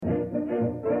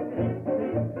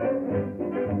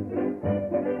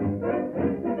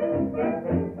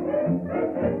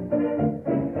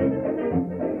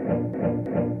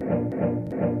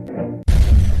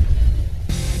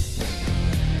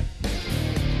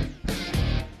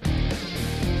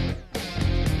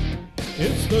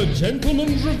It's the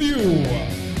Gentleman's Review.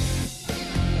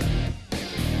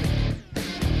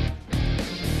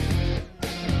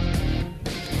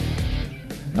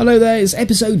 Hello there, it's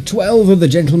episode 12 of the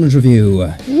Gentleman's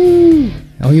Review. Woo!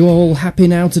 Are you all happy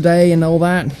now today and all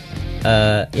that?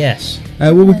 Yes.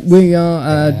 We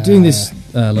are doing this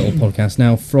little podcast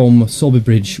now from Sowerby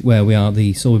Bridge, where we are,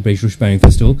 the Sowerby Bridge Rushbearing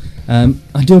Festival.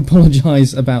 I do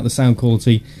apologise about the sound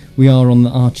quality. We are on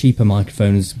our cheaper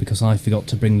microphones because I forgot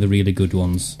to bring the really good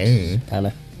ones.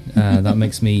 Anna. That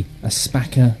makes me a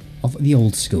spacker of the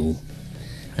old school.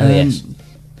 Yes.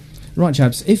 Right,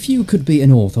 chaps, if you could be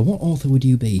an author, what author would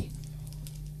you be?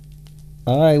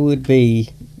 I would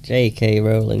be J.K.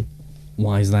 Rowling.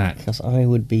 Why is that? Because I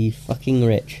would be fucking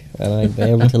rich, and I'd be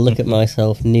able to look at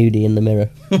myself nudie in the mirror.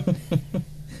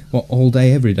 What, all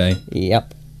day, every day?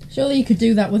 Yep. Surely you could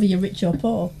do that whether you're rich or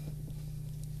poor.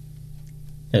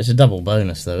 It's a double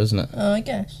bonus, though, isn't it? I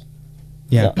guess.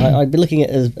 Yeah. I'd be looking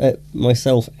at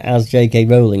myself as J.K.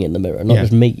 Rowling in the mirror, not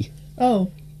just me. Oh.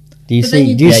 Do you But then see?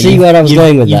 you'd- Do you Yeah, see where I was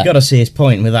going with You've that? got to see his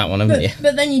point with that one, haven't you?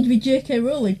 But then you'd be J.K.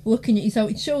 Rowling looking at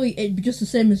yourself. Surely it'd be just the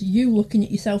same as you looking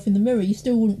at yourself in the mirror. You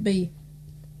still wouldn't be,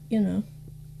 you know.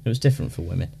 It was different for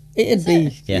women. It'd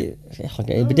be, Yeah.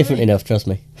 okay, it'd be different enough. Trust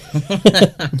me.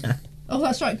 Oh,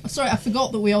 that's right. Sorry, I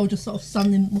forgot that we all just sort of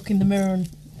stand and look in the mirror and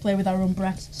play with our own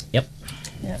breasts. Yep.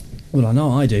 Yeah. Well, I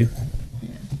know I do.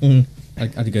 Mm.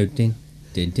 I'd go din,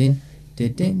 din, din,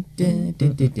 din, din, din,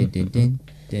 din, din, din, din, din,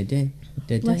 din, din.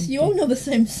 Bless you, all know the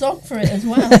same song for it as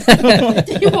well.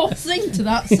 Do you all sing to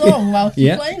that song while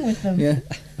you're playing with them? Yeah.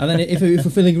 And then if we're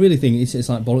feeling really thing, it's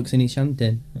like bollocks in each hand.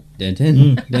 Din, din,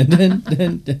 din, din, din,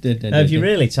 din, din, din, Now, if din. you're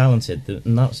really talented, the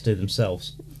nuts do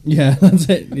themselves. Yeah, that's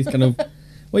it. It's kind of...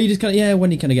 Well, you just kind of...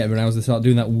 when you kind of get aroused, they start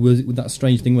doing that with that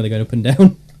strange thing where they're going up and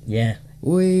down. Yeah.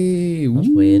 Wee, That's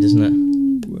weird, isn't it?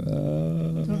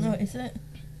 Don't know, is it?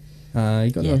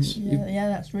 You got Yes. Yeah,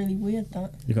 that's really weird,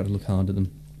 that. You've got to look hard at them.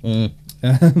 Mm.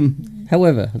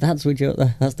 However, that's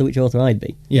the which author I'd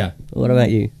be. Yeah. What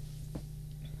about you,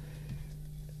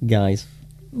 guys?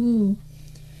 Ooh.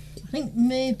 I think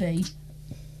maybe...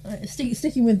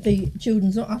 sticking with the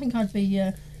children's... I think I'd be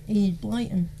Enid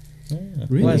Blyton. Yeah.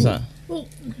 Really? Why is that? Well,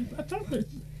 apart from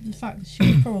the fact that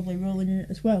she was probably rolling in it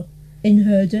as well, in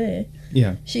her day,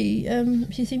 Yeah. she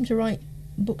seemed to write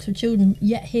books for children,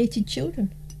 yet hated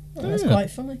children. Oh, that's quite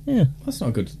funny. Yeah. That's not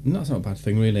a good... That's not a bad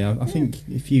thing, really. I think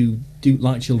if you do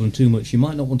like children too much, you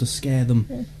might not want to scare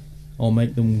them or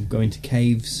make them go into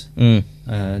caves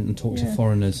and talk to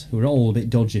foreigners, who are all a bit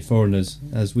dodgy foreigners,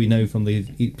 as we know from the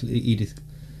Edith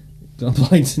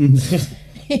Blytons.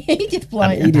 Edith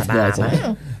Blyton. Edith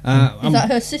Blyton. Wow. Is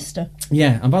that her sister?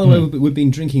 Yeah, and by the way, we've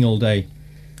been drinking all day,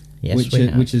 Yes, which we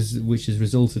have. which has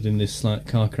resulted in this slight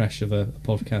car crash of a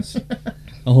podcast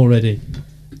already.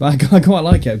 But I quite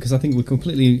like it because I think we're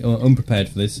completely unprepared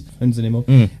for this. Friends anymore,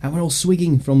 and we're all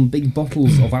swigging from big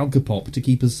bottles of Alcopop to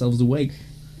keep ourselves awake.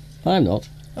 I'm not.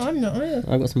 I'm not either.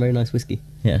 I've got some very nice whiskey.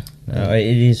 Yeah. No, it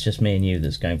is just me and you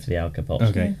that's going for the alcopops.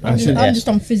 Okay, I'm just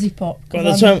on fizzy pop By the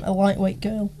because time- I'm a lightweight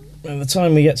girl. By the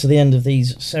time we get to the end of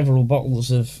these several bottles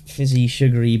of fizzy,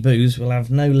 sugary booze, we'll have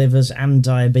no livers and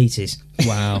diabetes.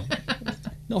 Wow,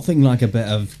 nothing like a bit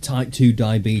of type 2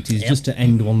 diabetes just to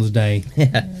end one's day.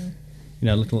 Yeah. You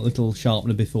know, little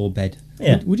sharpener before bed.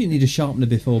 Yeah. Would you need a sharpener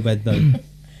before bed though?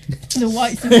 The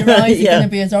whites of your eyes are Yeah. going to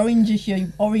be as orange as your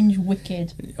orange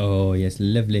wicked. Oh yes,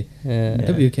 lovely.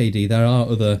 WKD. There are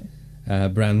other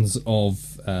brands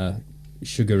of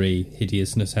sugary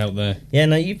hideousness out there. Yeah,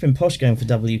 no, you've been posh going for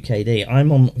WKD.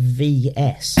 I'm on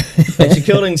VS, which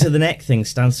according to the neck thing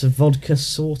stands for vodka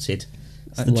sorted.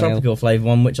 It's the Wow. tropical flavour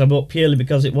one, which I bought purely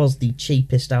because it was the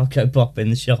cheapest Alco-Pop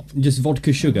in the shop. Just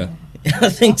vodka sugar. I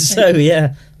think so,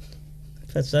 yeah.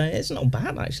 But it's not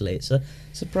bad, actually. It's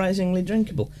surprisingly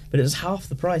drinkable. But it's half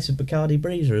the price of Bacardi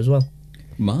Breezer as well.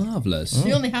 Marvellous.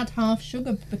 We only had half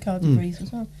sugar Bacardi Breeze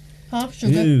as well. Half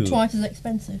sugar, Ooh. twice as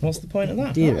expensive. What's the point of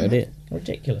that? Dear, oh dear.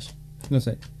 Ridiculous. That's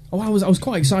it. Oh, I was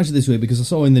quite excited this week because I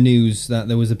saw in the news that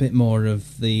there was a bit more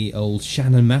of the old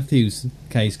Shannon Matthews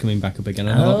case coming back up again.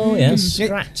 And I thought, Oh, yes.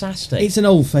 Scratastic. It's an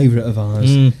old favourite of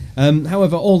ours.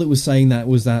 However, all it was saying that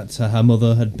was that her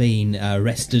mother had been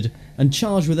arrested and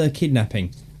charged with her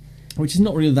kidnapping, which is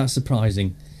not really that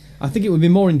surprising. I think it would be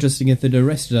more interesting if they'd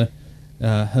arrested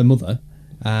her mother,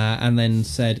 and then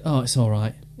said, "Oh, it's all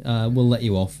right. We'll let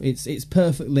you off. It's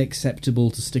perfectly acceptable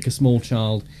to stick a small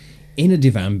child in a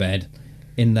divan bed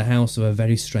in the house of a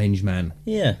very strange man."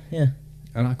 Yeah, yeah.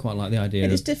 And I quite like the idea.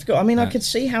 It is difficult. I mean, I could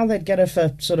see how they'd get her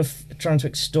for sort of trying to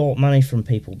extort money from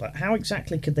people, but how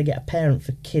exactly could they get a parent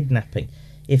for kidnapping?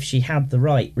 if she had the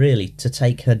right, really, to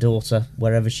take her daughter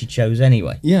wherever she chose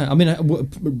anyway. Yeah, I mean,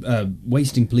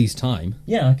 wasting police time.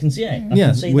 Yeah, I can see it. I Yeah,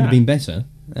 can see would that. have been better.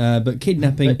 But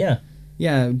kidnapping... But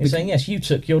yeah, you're saying, yes, you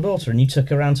took your daughter and you took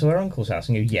her round to her uncle's house,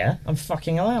 and you go, yeah, I'm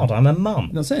fucking allowed, I'm a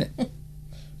mum. that's it.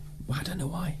 Well, I don't know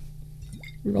why.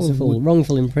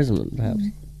 Wrongful imprisonment, perhaps.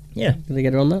 Yeah. Did they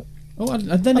get her on that? Oh,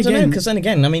 then I don't know, again, because then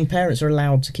again, I mean, parents are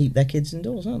allowed to keep their kids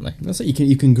indoors, aren't they? that's it.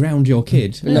 You can ground your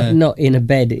kid. Not in a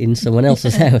bed in someone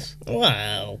else's house.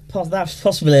 Well, that's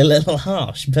possibly a little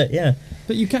harsh, but yeah,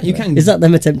 But you can. Is that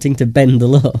them attempting to bend the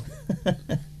law?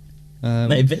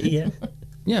 maybe, yeah.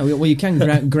 Yeah, well, you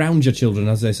can ground your children,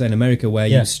 as they say in America, where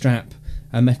Yeah. you strap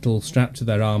a metal strap to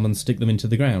their arm and stick them into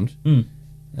the ground. Mm.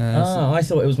 So- I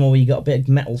thought it was more where you got a big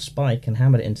metal spike and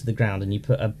hammered it into the ground, and you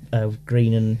put a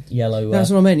green and yellow. That's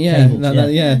what I meant. Yeah, cables,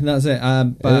 that's it.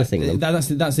 But Earthing them. that's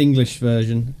the English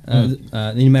version.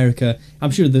 In America,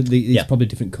 I'm sure it's Yeah. probably a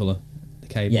different colour. The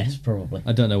cable. Yes, probably.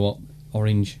 I don't know what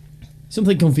orange.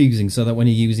 Something confusing, so that when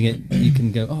you're using it, you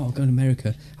can go, "Oh, I'll go to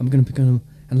America. I'm going to become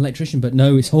an electrician." But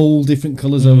no, it's whole different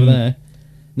colours over there.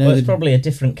 No, Well, it's probably a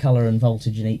different colour and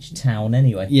voltage in each town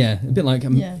anyway. yeah, a bit like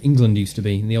Yeah. England used to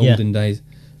be in the Yeah. olden days.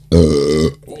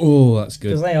 Oh, that's good.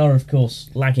 Because they are, of course,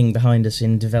 lagging behind us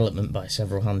in development by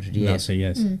several hundred years. That's a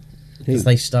yes. Because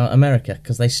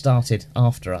they started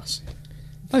after us.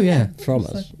 Oh yeah. From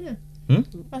So, us. yeah. Hmm?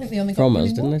 I think they only got From really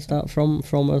us, didn't one. they start from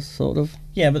us, sort of?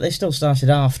 Yeah, but they still started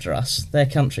after us. Their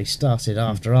country started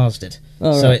after ours did.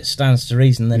 Oh, so right. it stands to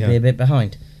reason they'd be Yeah. a bit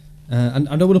behind. And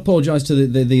I would apologise to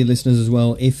the listeners as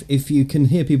well. If you can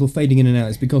hear people fading in and out,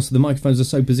 it's because the microphones are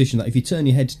so positioned that if you turn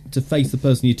your head to face the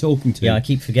person you're talking to, Yeah, I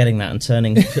keep forgetting that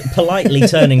and politely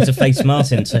turning to face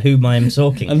Martin, to whom I am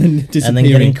talking, and then disappearing, and then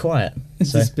getting quiet.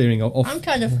 So, disappearing off. I'm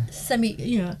kind of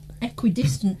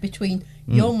equidistant between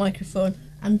Mm. your microphone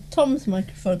and Tom's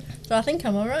microphone, so I think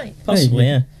I'm all right. possibly,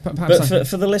 yeah. Perhaps But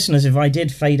for the listeners, if I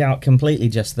did fade out completely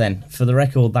just then, for the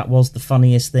record, that was the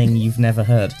funniest thing you've never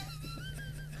heard.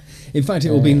 in fact,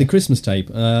 it will be in the Christmas tape.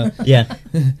 Yeah.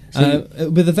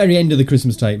 With the very end of the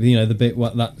Christmas tape, the bit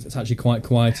that's actually quite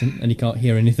quiet and you can't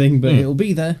hear anything, but it'll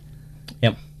be there.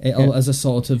 Yep. As a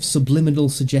sort of subliminal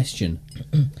suggestion.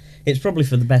 It's probably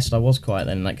for the best I was quiet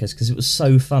then in that case, because it was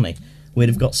so funny. We'd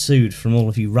have got sued from all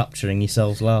of you rupturing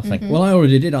yourselves laughing. Well, I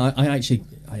already did. I actually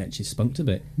spunked a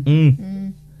bit,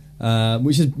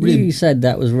 which is really You said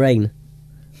that was rain.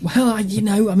 well. I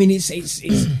mean,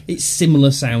 it's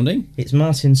similar sounding. It's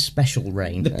Martin's special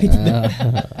rain.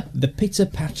 The pitter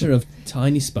patter of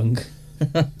tiny spunk.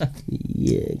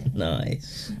 Yeah.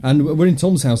 Nice. And we're in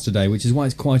Tom's house today, which is why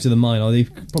it's quieter than mine. Or you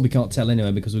probably can't tell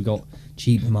anyway because we've got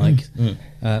cheap mics.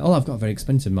 I've got a very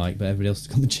expensive mic, but everybody else has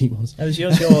got the cheap ones. Oh, is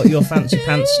yours your fancy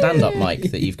pants stand-up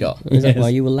mic that you've got? Is that Yes. why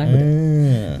you were loud?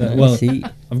 Well, See?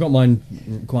 I've got mine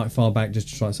quite far back just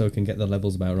to try so I can get the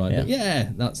levels about right. Yeah. But yeah,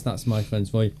 that's my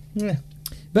friends for you. Yeah.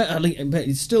 But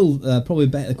it's still probably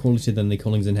better quality than the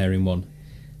Collings and Herring one.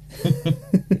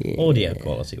 Yeah. Audio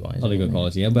quality-wise. Not a good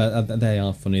quality, yeah, but they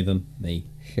are funnier than me.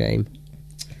 Shame.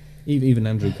 Even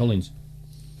Andrew Collins.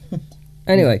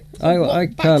 Anyway, I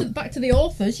Back can't to the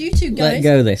authors, you two let guys.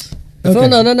 go this. Before,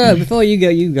 no. Before you go,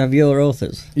 you have your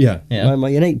authors. Yeah. Yeah. My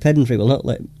innate pedantry will not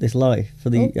let this lie. For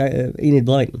the Enid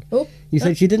Blyton. Oh, You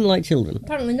said she didn't like children,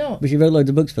 apparently not. but she wrote loads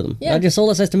of books for them. Yeah. All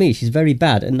that says to me, she's very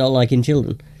bad at not liking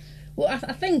children. Well,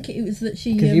 I think it was that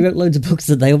she. Because you wrote loads of books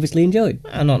that they obviously enjoyed.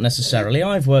 Not necessarily.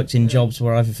 I've worked in jobs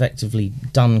where I've effectively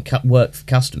done work for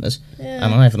customers, Yeah.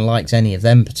 and I haven't liked any of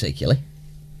them particularly.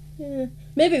 Yeah.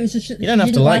 Maybe it was just. You don't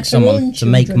have to like someone to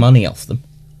make money off them.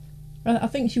 I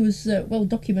think she was well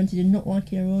documented in not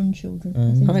liking her own children.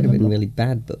 I seem to Might have been remember. really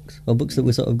bad books. Or books that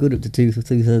were sort of good up to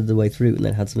two-thirds of the way through and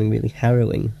then had something really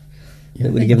harrowing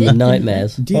that would have They given did, them didn't they?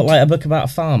 nightmares. What, like a book about a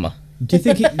farmer? Do you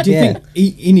think? Yeah.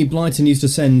 Enid Blyton used to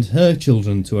send her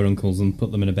children to her uncles and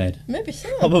put them in a bed? Maybe so.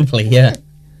 Probably, yeah.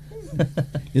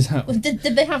 Is how? Well, did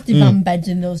they have divan beds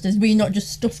in those days? Were you not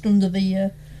just stuffed under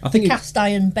the I think cast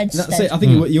iron bedstead? that's it. I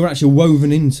think you were actually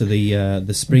woven into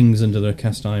the springs under the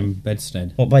cast iron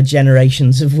bedstead. What, by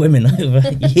generations of women over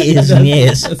years and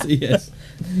years? Yes.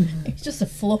 It's just a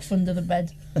fluff under the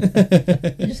bed.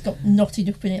 You just got knotted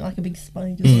up in it like a big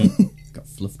spider. Got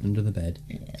fluffed under the bed.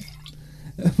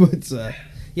 But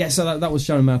yeah, so that was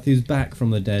Sharon Matthews back from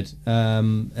the dead,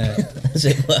 As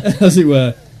it were. as it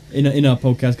were, in our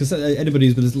podcast. Because anybody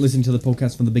who's been listening to the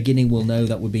podcast from the beginning will know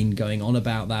that we've been going on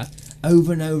about that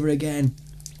over and over again.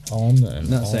 On and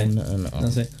That's on it. and on.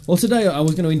 That's it. Well, today I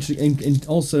was going to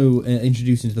also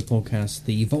introduce into the podcast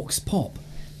the Vox Pop.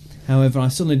 However, I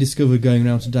suddenly discovered going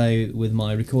around today with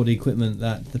my recording equipment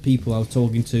that the people I was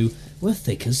talking to were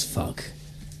thick as fuck.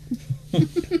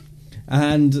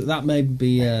 And that may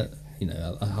be a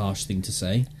harsh thing to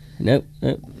say. Nope.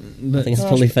 I But, think it's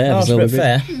probably fair. Harsh for but Sowerby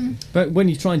fair. but when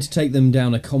you're trying to take them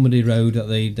down a comedy road that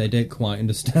they don't quite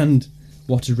understand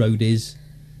what a road is,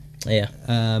 Yeah.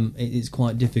 it's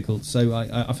quite difficult. So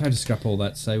I've had to scrap all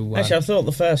that. So Actually, I thought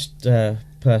the first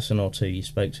person or two you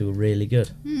spoke to were really good.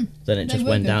 Then it They just were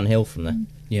went good. downhill from there.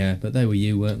 yeah, but they were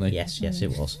you, weren't they? Yes,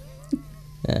 it was.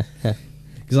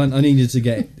 Because I needed to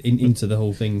get into the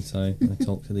whole thing, so I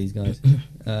talked to these guys,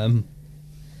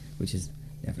 which is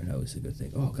never know it's a good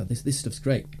thing. Oh god, this stuff's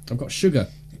great. I've got sugar,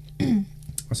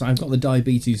 so I've got the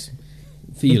diabetes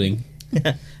feeling.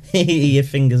 Your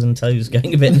fingers and toes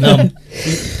going a bit numb.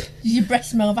 Does your breath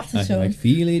smell of I acetone?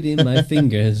 feel it in my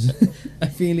fingers. I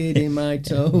feel it in my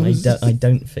toes. I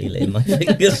don't feel it in my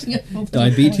fingers.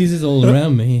 Diabetes is all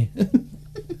around me.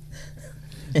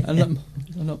 I'm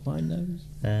not my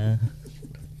nose.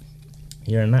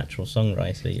 You're a natural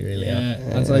songwriter, you really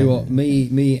are. I'll tell you what,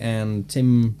 me and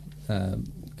Tim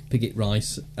Piggott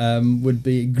Rice would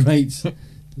be a great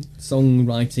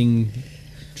songwriting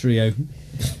trio.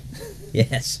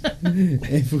 Yes.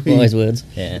 Wise words.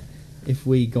 Yeah. If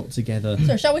we got together.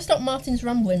 So, shall we stop Martin's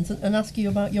ramblings and ask you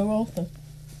about your author?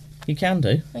 You can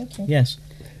do. Thank you. Yes.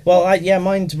 Well,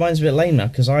 mine's a bit lame now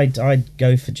because I'd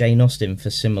go for Jane Austen for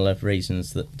similar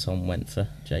reasons that Tom went for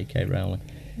J.K. Rowling.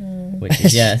 Which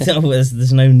is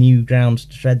there's no new ground to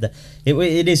tread there.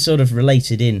 It is sort of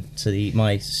related in to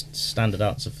my standard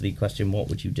answer for the question: what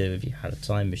would you do if you had a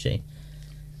time machine?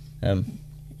 Go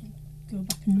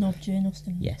back and nod Jane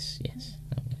Austen. Yes,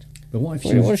 I would. But what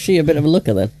if Was she a bit of a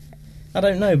looker then? I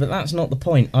don't know, but that's not the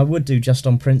point. I would do just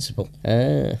on principle.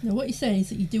 No, what you're saying is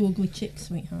that you do ugly chicks,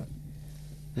 sweetheart.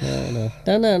 No.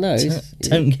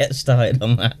 Don't get started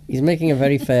on that. He's making a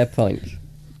very fair point.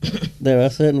 There are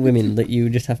certain women that you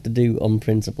just have to do on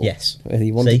principle. Yes. Whether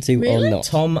you wanted to Really? or not.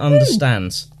 Tom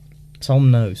understands.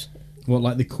 Tom knows. What,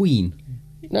 like the Queen?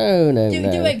 No.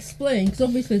 Do explain, because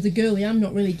obviously as a girlie I'm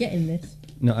not really getting this.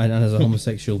 No, and as a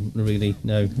homosexual, really,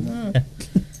 no.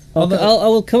 I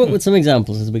will come up with some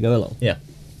examples as we go along. Yeah.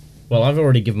 Well, I've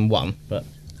already given one, but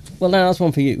Well, now that's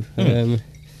one for you.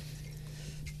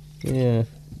 Yeah.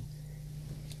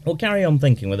 we'll carry on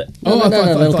thinking with it. No,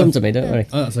 they'll come to me, don't worry.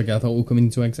 Oh, that's okay. I thought we'll come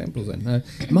into examples then.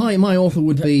 My author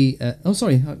would be.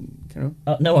 Sorry. Carry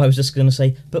on. No, I was just going to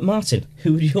say, but Martin,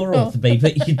 who would your author be?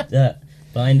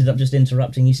 But I ended up just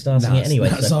interrupting you, starting it anyway.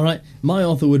 That's so. all right. My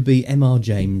author would be M.R.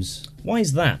 James, Why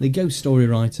is that? the ghost story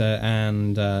writer,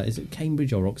 and is it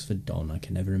Cambridge or Oxford Don? I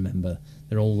can never remember.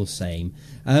 They're all the same.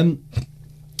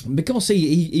 Because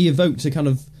he evoked a kind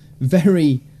of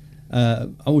very, I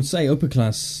would say, upper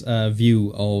class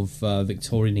view of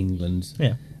Victorian England.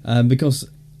 Yeah. Because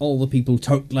all the people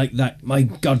talk like that. My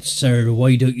God, sir,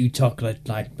 why don't you talk like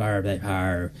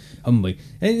humbly?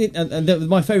 And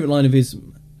my favourite line of his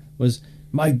was,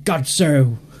 "My God,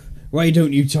 sir, why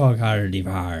don't you talk hardy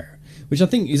har?" Which I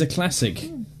think is a classic.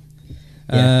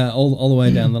 All the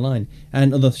way down the line,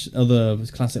 and other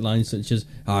classic lines such as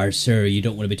sir, you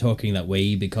don't want to be talking that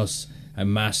way because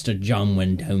Master John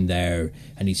went down there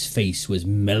and his face was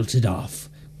melted off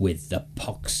with the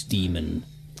pox demon."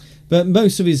 But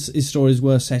most of his stories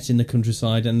were set in the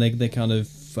countryside, and they kind of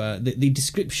the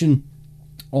description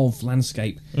of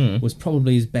landscape was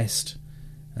probably his best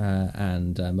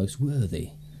and most worthy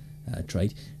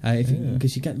trait,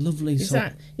 because you get lovely. Is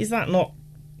that not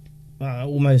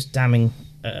almost damning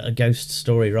a ghost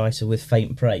story writer with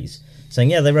faint praise, saying,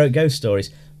 yeah, they wrote ghost stories.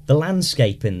 The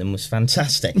landscape in them was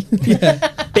fantastic.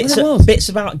 Bits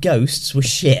about ghosts were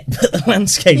shit, but the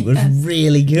landscape was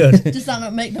really good. Does that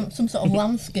not make them some sort of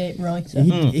landscape writer?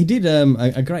 He did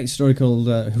a great story called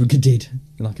did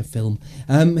like a film.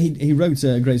 He wrote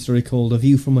a great story called A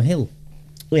View from a Hill.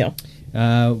 Yeah.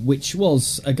 Which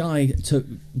was a guy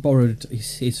borrowed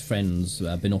his friend's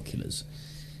binoculars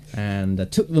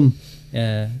and took them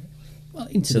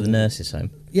into the nurse's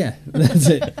home. Yeah, that's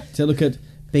it. To look at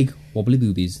big wobbly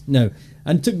boobies. No,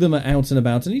 and took them out and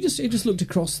about, and he just looked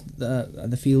across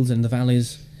the fields and the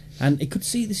valleys, and he could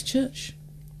see this church.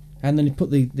 And then he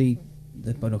put the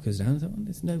binoculars down. And thought, well,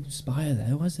 there's no spire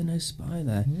there. Why is there no spire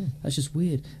there? That's just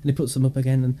weird. And he puts them up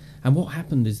again, and what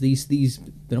happened is these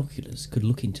binoculars could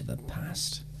look into the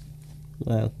past.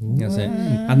 Wow. That's it.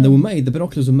 And the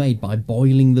binoculars were made by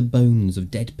boiling the bones of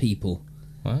dead people.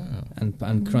 Wow.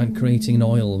 And creating an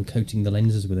oil and coating the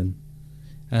lenses with them.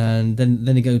 And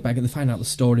then he goes back and they find out the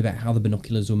story about how the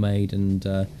binoculars were made and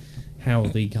how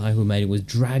the guy who made it was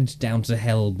dragged down to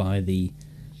hell by the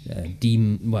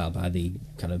by the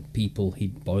kind of people he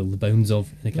boiled the bones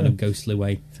of in a kind of ghostly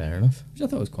way. Fair enough. Which I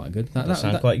thought was quite good. That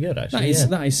sounds quite good, actually.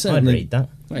 That is certainly, I'd read that.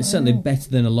 That is certainly better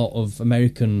than a lot of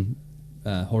American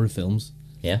horror films.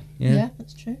 Yeah. Yeah,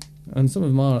 that's true. And some of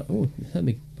them are... Oh, it hurt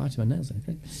me biting my nails there.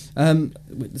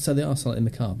 Great. So they are slightly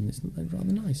macabre, and it's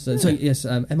rather nice. So yes,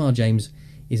 M.R. James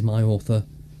is my author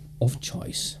of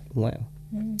choice. Wow.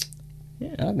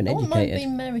 Yeah. I've been I wouldn't mind educated.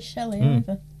 being Mary Shelley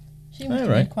either. She must have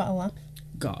right. made quite a laugh.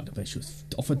 God, I bet she was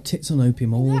offered tits on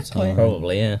opium all Exactly. the time.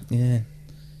 Probably, yeah. Yeah.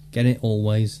 Get it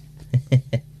always.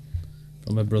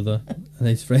 From her brother and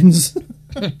his friends.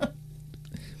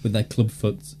 With their club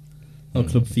foots. Or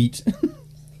club feet.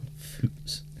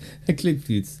 Foots. Club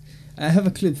foots. I have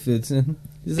a club foot. It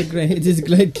is a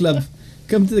great club.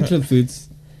 Come to the club foots.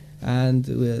 And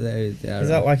there they are. Is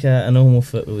that like a normal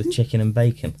foot with chicken and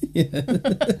bacon?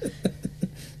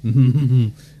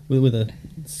 with a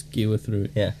skewer through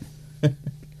it. Yeah.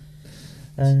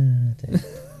 Dear.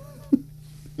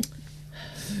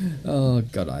 Oh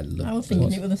God, I love. I was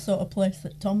thinking it was the sort of place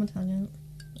that Tom would hang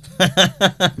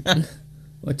out.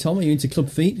 Well, Tom, are you into club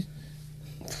feet?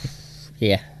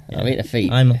 Yeah, I'll eat the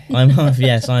feet. I'm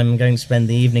yes, I'm going to spend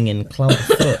the evening in Club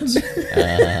Foot.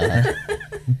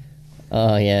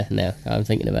 Oh yeah, no, I'm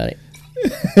thinking about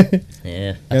it.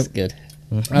 Yeah. That's good.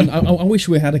 And I wish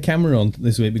we had a camera on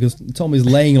this week because Tom is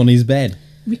laying on his bed.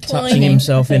 Touching Reclining,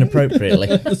 himself I think. inappropriately.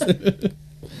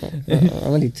 I'm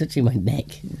only touching my neck.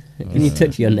 Can you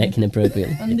touch your neck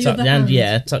inappropriately? And the other hand. And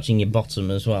yeah, touching your bottom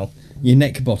as well. Your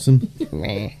neck bottom.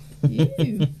 Meh.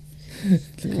 Ew.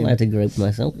 I'm allowed to grope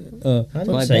myself. I My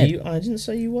didn't say bed. you. I didn't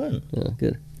say you weren't. Oh,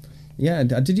 good. Yeah,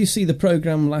 did you see the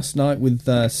programme last night with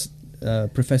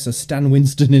Professor Stan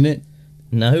Winston in it?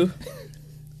 No.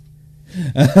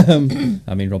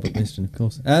 I mean Robert Winston, of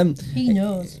course. He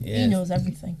knows. He Yes. knows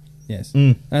everything. Yes.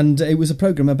 Mm. And it was a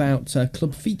programme about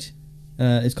club feet.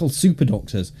 It's called Super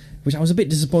Doctors, which I was a bit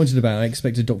disappointed about. I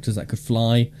expected doctors that could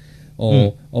fly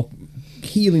or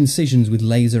heal incisions with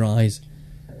laser eyes.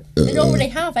 They already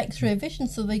have X-ray vision,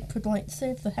 so they could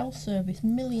save the health service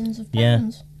millions of Yeah.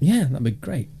 pounds. Yeah, that'd be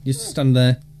great. Just stand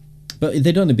there. But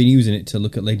they'd only been using it to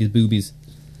look at ladies' boobies.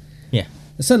 Yeah.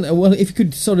 Well, if you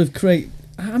could sort of create...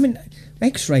 I mean,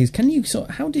 X-rays, can you...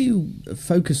 how do you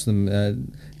focus them?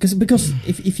 Because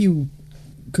if you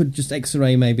could just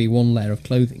X-ray maybe one layer of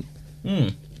clothing,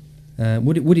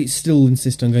 would it still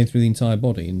insist on going through the entire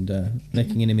body and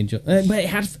making an image? But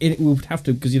it would have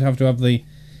to, because you'd have to have the...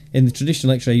 In the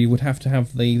traditional X-ray, you would have to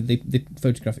have the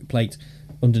photographic plate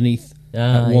underneath one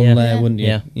yeah. layer, Yeah. wouldn't you?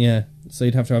 Yeah. Yeah. So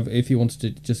you'd have to have... If you wanted to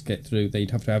just get through, then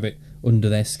you'd have to have it under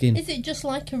their skin. Is it just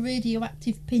like a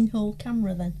radioactive pinhole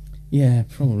camera then? Yeah,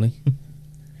 probably.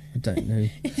 I don't know.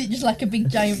 Is it just like a big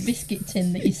giant biscuit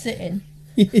tin that you sit in?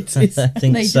 it's I And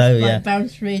think they so. just Yeah.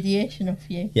 bounce radiation off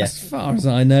you? as Yes. far as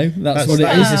I know, that's what it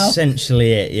That is. is Wow.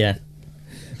 essentially it. Yeah.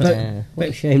 What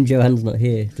a shame Joanne's not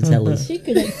here to tell us. She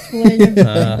could explain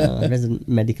everything. Resident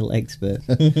medical expert.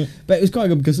 But it was quite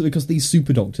good because these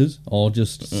super doctors, or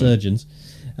just surgeons,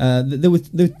 there were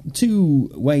two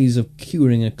ways of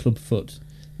curing a club foot.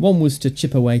 One was to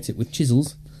chip away at it with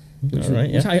chisels. Which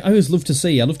I always love to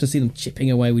see. I love to see them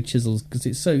chipping away with chisels because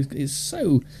it's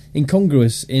so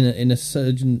incongruous in a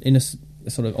surgeon in a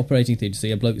sort of operating theatre to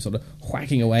see a bloke sort of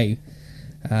whacking away,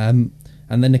 and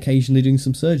then occasionally doing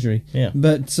some surgery. Yeah.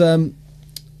 But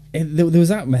there was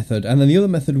that method, and then the other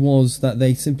method was that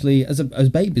they simply, as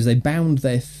babies, they bound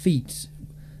their feet,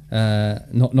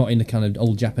 not in the kind of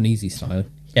old Japanesey style.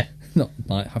 Yeah. Not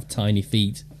like have tiny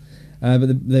feet.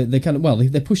 But they kind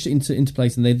of they pushed it into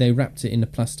place and they wrapped it in a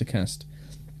plaster cast,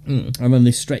 and then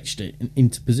they stretched it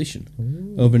into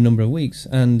position over a number of weeks,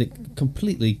 and it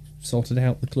completely sorted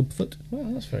out the club foot. Well,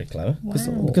 that's very clever.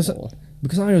 Wow.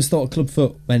 Because I always thought a club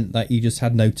foot meant that you just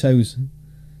had no toes.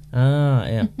 Ah,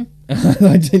 yeah.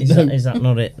 I didn't know. Is that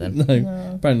not it then? No.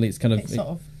 No. Apparently it's kind of It's sort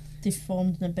of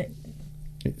deformed and a bit.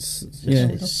 it's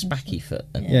It's spacky foot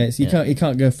then. Yeah. you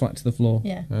can't go flat to the floor.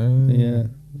 Yeah. Yeah,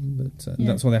 but Yeah.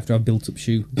 that's why they have to have built up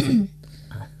shoe.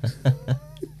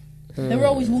 There were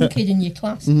always one kid in your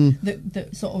class Mm-hmm.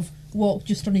 that sort of walked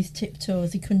just on his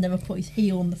tiptoes. He could never put his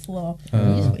heel on the floor. You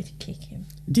just wanted to kick him.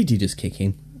 Did you just kick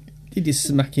him? Did you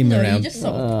smack him No, you around? just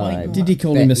sort of point him Did out. you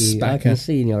call him a Bet you- I can spacker?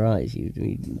 see in your eyes you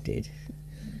did.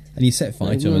 And you set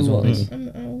fire to him as well.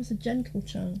 I was a gentle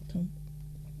child, Tom.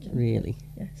 Really?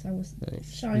 Yes, I was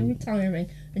Nice. shy, retiring,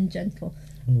 and gentle.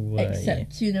 Well,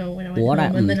 Except, when I went What home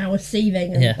happened? and then I was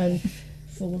seething and, Yeah. and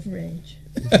full of rage.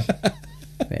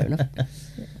 Fair enough.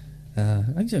 I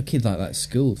used to have a kid like that at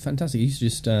school. Fantastic. He used to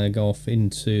just go off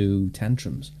into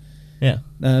tantrums. Yeah.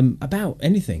 About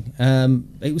anything.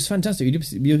 It was fantastic.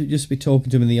 You'd just be talking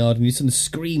to him in the yard and you'd suddenly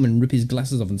scream and rip his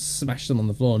glasses off and smash them on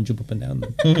the floor and jump up and down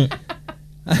them.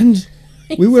 And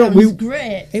Sounds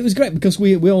great. it was great because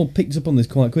we all picked up on this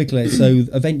quite quickly. So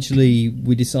eventually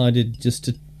we decided just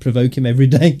to provoke him every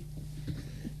day.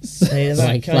 See,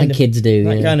 Like kids do.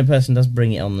 That yeah. kind of person does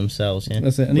bring it on themselves. Yeah,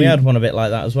 That's it. And we he- had one a bit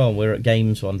like that as well. We were at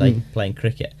games one day playing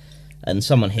cricket, and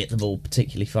someone hit the ball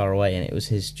particularly far away, and it was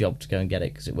his job to go and get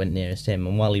it because it went nearest him.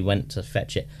 And while he went to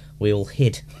fetch it, we all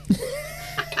hid.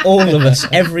 All of us,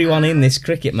 everyone in this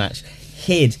cricket match,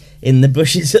 hid in the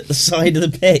bushes at the side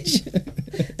of the pitch,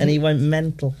 and he went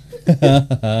mental.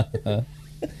 Do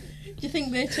you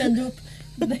think they turned up?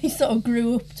 They sort of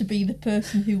grew up to be the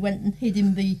person who went and hid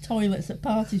in the toilets at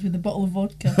parties with a bottle of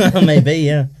vodka. Maybe,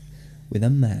 yeah. With a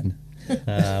man.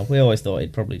 We always thought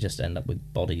he'd probably just end up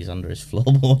with bodies under his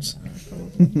floorboards.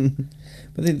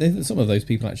 But some of those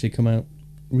people actually come out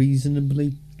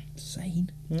reasonably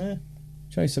sane. Yeah.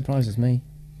 Which always surprises me.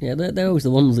 Yeah, they're always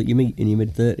the ones that you meet in your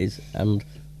mid-30s, and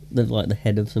they're like the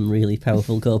head of some really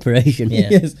powerful corporation. Yeah.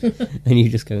 Yes. And you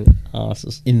just go,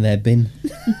 arses. In their bin.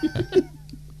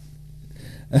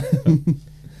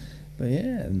 But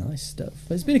yeah, nice stuff.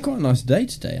 It's been quite a nice day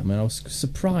today. I mean, I was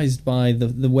surprised by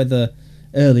the weather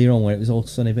earlier on where it was all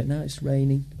sunny, but now it's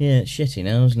raining. Yeah, it's shitty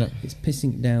now, isn't it? It's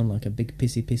pissing down like a big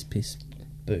pissy piss.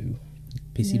 Boo.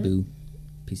 Pissy Yeah. boo.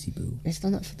 Pissy boo. It's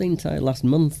done that for the entire last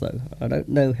month, though. I don't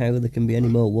know how there can be any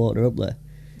more water up there.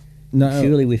 No.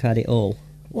 Surely we've had it all.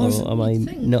 Well, Or am I you'd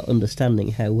think. not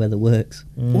understanding how weather works?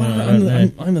 Well, I don't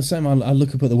know. I'm the same. I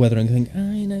look up at the weather and think,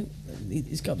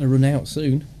 it's got to run out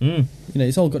soon. Mm.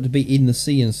 It's all got to be in the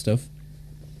sea and stuff.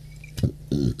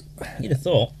 You'd have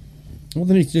thought. All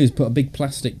they need to do is put a big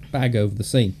plastic bag over the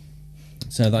sea,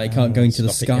 so that it can't go into the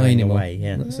Stop it sky going anymore. away,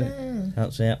 yeah. That's it.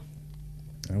 That's it.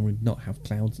 And we'd not have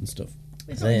clouds and stuff.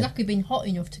 It's not exactly been hot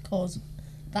enough to cause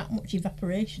that much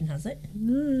evaporation, has it?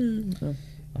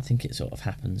 I think it sort of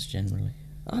happens generally.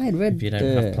 I had read If you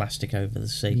don't have plastic over the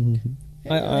sea.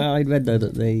 I'd read though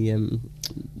that was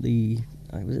it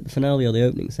the finale or the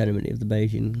opening ceremony of the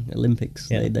Beijing Olympics?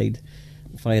 Yeah. They'd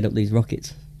fired up these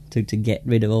rockets to get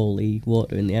rid of all the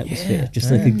water in the atmosphere, just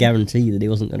so they could guarantee that he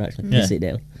wasn't going to actually piss it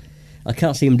down. I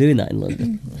can't see him doing that in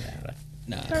London.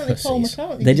 Apparently Paul pussies.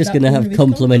 McCartney They're did just that going to for one have of his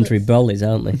complimentary concerts. brollies,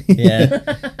 aren't they?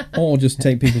 Yeah. Or just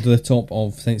take people to the top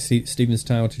of St Stephen's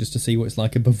Tower just to see what it's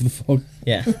like above the fog.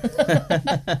 Yeah.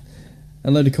 And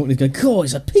a load of companies go, "Cool,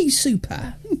 it's a pea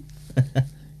super."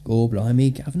 Go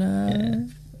blimey, governor.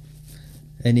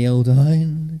 Any old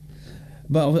iron.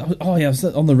 But I was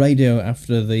on the radio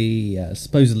after the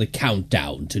supposedly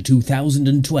countdown to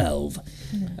 2012.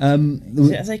 Are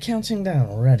they counting down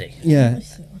already? Yeah,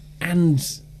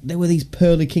 and there were these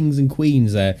pearly kings and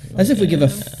queens there, as if we give a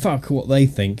fuck what they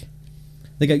think.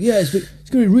 They go, "Yeah, it's going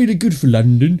to be really good for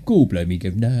London." Go blimey,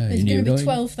 governor. There's going to be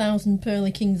 12,000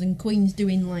 pearly kings and queens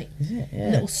doing like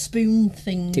little spoon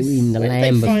things. Doing the They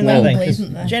lamb find before. that thing, Probably, 'cause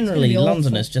isn't there? generally It's gonna be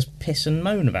Londoners awful. just piss and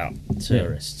moan about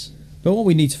tourists. But what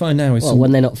we need to find now is Well,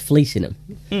 when they're not fleecing them.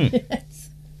 Yes.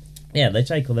 Yeah, they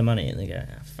take all their money and they go,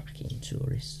 fucking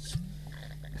tourists.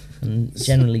 And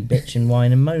generally bitch and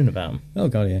whine and moan about them. oh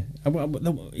god, yeah.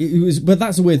 But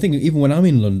that's a weird thing. Even when I'm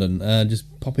in London, just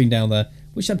popping down there,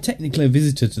 which I'm technically a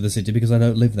visitor to the city because I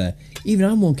don't live there. Even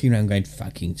I'm walking around going,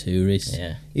 "Fucking tourists."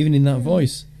 Yeah. Even in that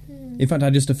voice. In fact, I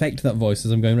just affect that voice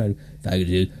as I'm going around.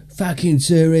 Fucking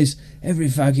tourists, every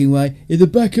fucking way, in the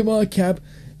back of my cab,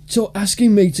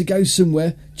 asking me to go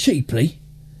somewhere cheaply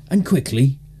and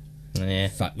quickly. Yeah,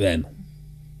 Fuck them,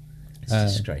 it's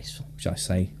disgraceful. which I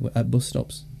say at bus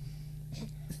stops.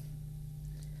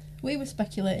 We were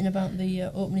speculating about the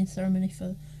opening ceremony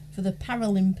for the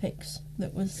Paralympics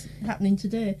that was happening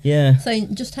today. Yeah.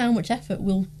 Saying just how much effort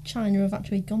will China have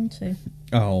actually gone to?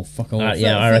 Oh, fuck off.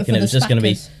 Yeah, I for reckon the it was just going to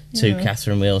be spackers, two you know.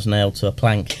 Catherine wheels nailed to a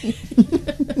plank.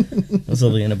 That's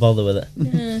all they're going to bother with it.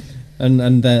 Yeah.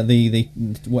 And the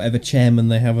whatever chairman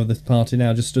they have of this party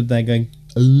now just stood there going,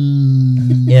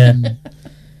 Yeah.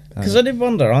 Because I did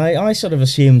wonder, I sort of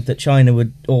assumed that China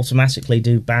would automatically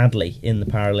do badly in the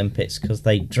Paralympics because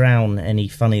they drown any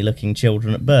funny-looking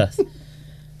children at birth.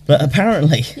 But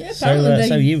apparently, Yeah, apparently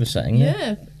so they- you were saying,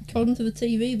 Yeah, according to the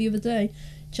TV the other day,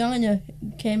 China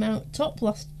came out top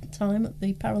last time at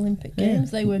the Paralympic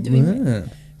Games. They were doing it.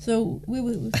 "Ah." So we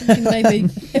were thinking maybe.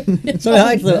 So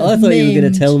I thought you were going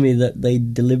Maimed. to tell me that they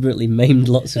deliberately maimed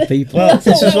lots of people. Well,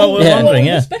 this is what we're Yeah. wondering,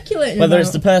 yeah. Speculating Whether about.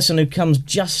 it's the person who comes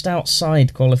just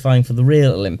outside qualifying for the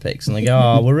real Olympics and they go,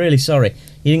 "Oh, we're really sorry,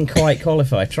 you didn't quite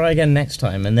qualify, try again next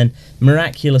time," and then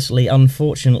miraculously,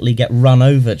 unfortunately get run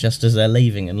over just as they're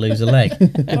leaving and lose a leg.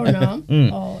 or an arm,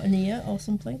 Mm. or an ear, or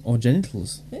something. Or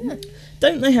genitals. Yeah.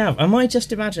 Don't they have, am I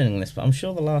just imagining this, but I'm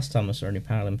sure the last time I saw any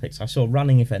Paralympics I saw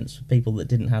running events for people that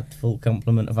didn't have the full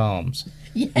complement of arms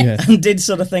Yes. Yeah. and did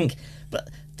sort of think, but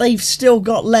They've still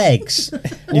got legs.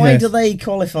 Why Yeah. do they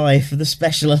qualify for the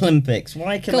Special Olympics?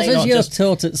 Why can Because they as not you're just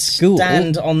taught at school,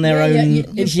 stand on their Yeah, own? yeah,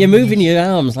 if you're moving your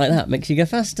arms like that, makes you go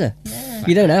faster. Yeah. If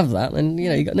you don't have that, then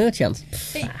you got no chance.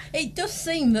 It does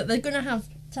seem that they're going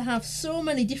to have so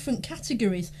many different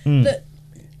categories Hmm. that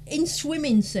in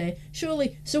swimming, say,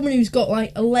 surely someone who's got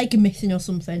like a leg missing or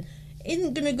something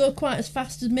isn't going to go quite as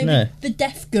fast as maybe No. the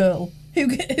deaf girl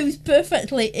who's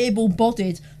perfectly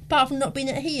able-bodied, apart from not being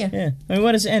at here. Yeah, I mean,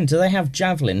 where does it end? Do they have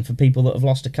javelin for people that have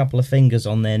lost a couple of fingers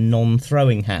on their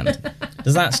non-throwing hand?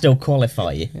 Does that still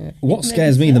qualify you? What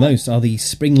scares me the most are the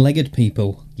spring-legged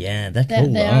people. Yeah, they're They're,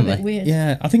 cool, they are a aren't bit they? weird.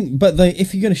 Yeah, I think, but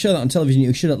if you're going to show that on television,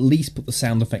 you should at least put the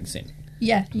sound effects in.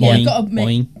 Yeah, Boing, you've got to make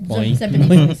boing, boing, 70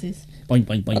 boing. voices. Boing,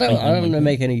 boing, boing, I don't boing, boing, want to boing.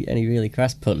 make any really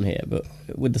crass pun here, but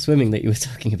with the swimming that you were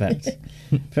talking about,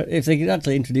 if they could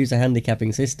actually introduce a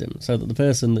handicapping system so that the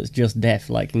person that's just deaf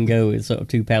can go with sort of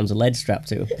 2 pounds of lead strapped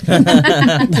to them,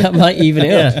 that might even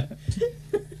it up.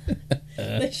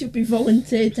 They should be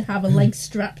volunteered to have a leg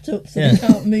strapped up so Yeah. they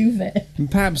can't move it.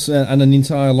 Perhaps and an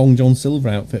entire Long John Silver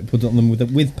outfit put on them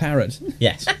with parrot.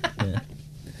 Yes. Yeah.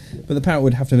 But the parrot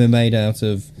would have to be made out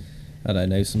of, I don't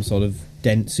know, some sort of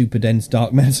super dense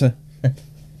dark matter.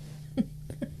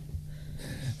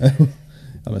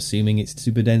 I'm assuming it's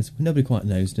super dense. Nobody quite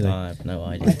knows, do they? I have no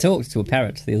I idea. talked to a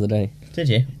parrot the other day. Did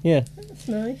you? Yeah, That's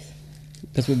nice.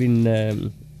 because we've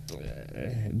been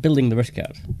building the rush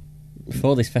cart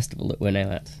for this festival that we're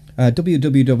now at.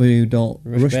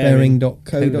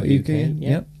 www.rushbearing.co.uk.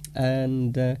 Yeah.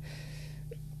 And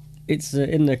it's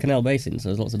in the canal basin, so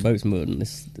there's lots of boats moored, and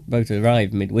this boat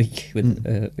arrived midweek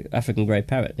with African grey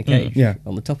parrot in a cage Yeah.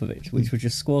 on the top of it, which was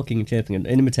just squawking and chirping and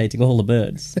imitating all the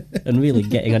birds and really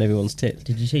getting on everyone's tits.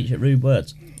 Did you teach it rude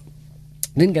words?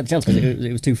 Didn't get the chance because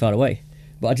it was too far away,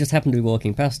 but I just happened to be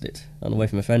walking past it on the way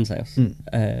from a friend's house, and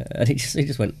it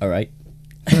just went, all right.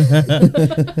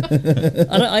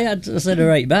 And I had to say all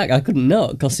right back. I couldn't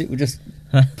not because it was just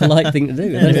a polite thing to do.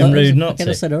 It'd been rude not I could to.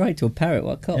 have said all right to a parrot.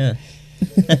 What a cop? Yeah.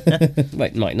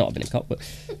 Wait, might not have been a cop, but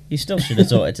You still should have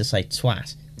taught it to say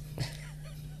twat.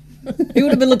 he would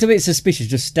have been looked a bit suspicious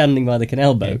just standing by the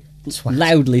canal boat, Twat.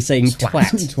 loudly saying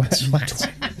Twat. twat. Twat.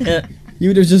 Yeah. You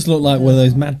would have just looked like one of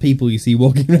those mad people you see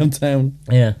walking around town.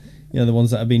 Yeah. You know, the ones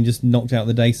that have been just knocked out of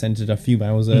the day centre a few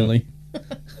hours early.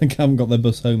 and haven't got their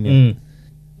bus home yet. Mm.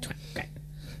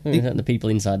 And the people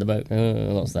inside the boat,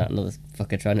 oh, what's that? Another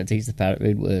fucker trying to teach the parrot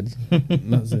rude words.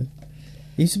 That's it.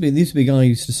 There used to be a guy who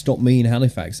used to stop me in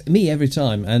Halifax. Me every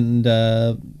time, and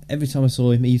every time I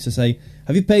saw him, he used to say,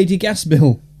 "Have you paid your gas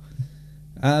bill?"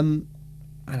 And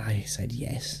I said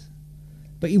yes.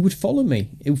 But he would follow me.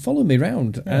 He would follow me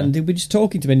round, and he'd be just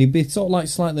talking to me, and he'd be sort of like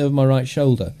slightly over my right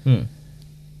shoulder,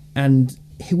 and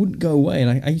he wouldn't go away.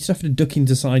 And I used to have to duck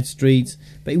into side streets,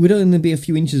 but he would only be a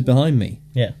few inches behind me.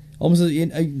 Yeah. Almost,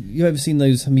 you ever seen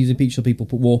those amusing picture people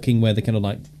walking where they're kind of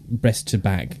like breast to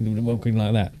back, walking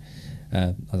like that?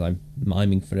 As I'm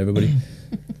miming for everybody.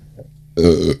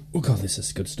 Oh God, this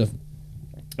is good stuff.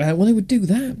 Well, they would do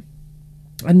that,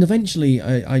 and eventually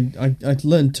I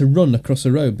learned to run across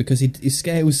a road because he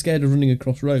was scared of running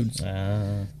across roads.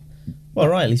 Well,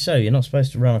 rightly so. You're not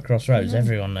supposed to run across roads.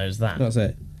 Everyone knows that. That's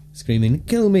it. Screaming,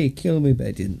 "Kill me, kill me!" But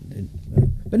it didn't.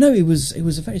 But no, he was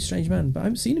a very strange man. But I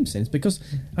haven't seen him since because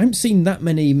I haven't seen that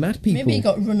many mad people. Maybe he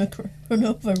got run over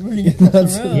running across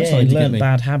that's- the road. Yeah, Trying he to get learned me.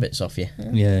 bad habits off you.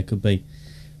 Yeah, it could be.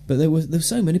 But there were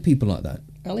so many people like that.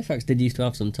 Halifax did used to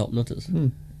have some top nutters.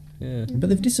 Yeah. But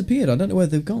they've disappeared. I don't know where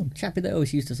they've gone. Chappie that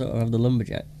always used to sort of have the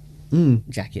lumberjack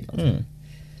jacket on, Mm.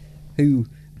 who,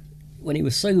 when he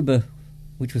was sober,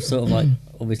 which was sort of like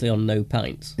obviously on no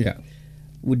pints, Yeah.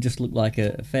 would just look like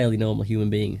a fairly normal human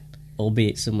being,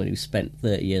 albeit someone who spent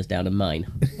 30 years down a mine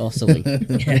or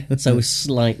something. So was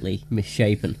slightly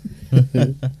misshapen.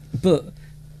 But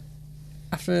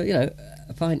after,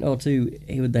 a pint or two,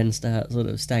 he would then start sort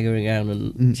of staggering around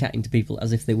and chatting to people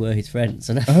as if they were his friends.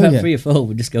 And after about 3 or 4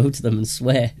 would just go to them and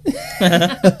swear.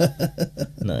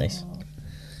 Nice.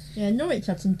 Yeah, Norwich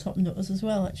had some top nutters as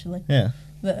well, actually. Yeah.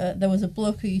 There was a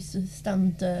bloke who used to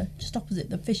stand just opposite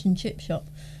the fish and chip shop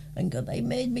and go, "They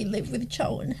made me live with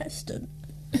Charlton Heston."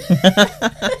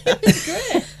 It was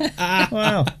great.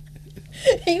 Wow.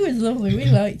 He was lovely. We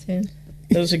liked him.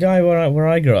 There was a guy where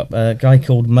I grew up, a guy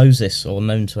called Moses, or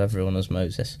known to everyone as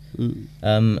Moses.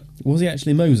 Was he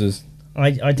actually Moses?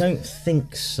 I don't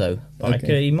think so. But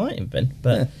Okay. he might have been,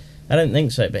 but I don't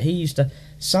think so. But he used to...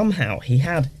 Somehow he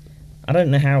had... I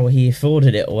don't know how he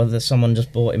afforded it or whether someone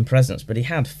just bought him presents, but he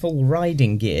had full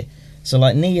riding gear. So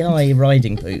like knee-high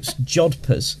riding boots,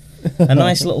 jodhpurs, a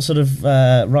nice little sort of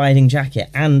riding jacket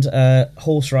and a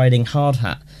horse riding hard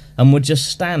hat, and would just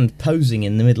stand posing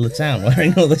in the middle of town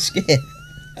wearing all this gear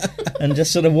and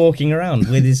just sort of walking around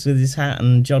with his hat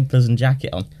and jodhpurs and jacket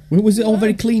on. Was it all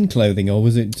very clean clothing, or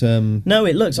was it... No,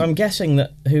 it looks... I'm guessing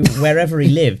that wherever he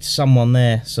lived, someone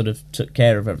there sort of took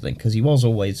care of everything, because he was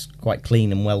always quite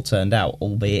clean and well turned out,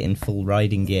 albeit in full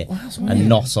riding gear and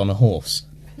not on a horse.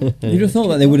 You'd have thought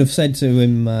that they would have said to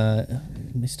him,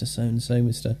 Mr. So-and-so,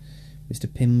 Mr.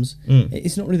 Pims,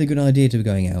 it's not really a good idea to be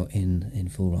going out in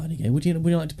full riding gear. Would you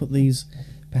like to put these,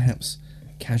 perhaps,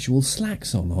 casual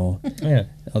slacks on, or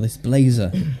this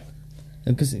blazer?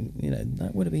 Because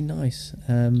that would have been nice.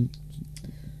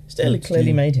 Still, it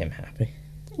clearly made him happy.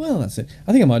 Well, that's it.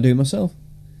 I think I might do it myself.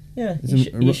 Yeah,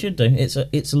 you should do.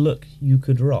 It's a look you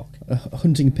could rock.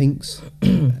 Hunting pinks.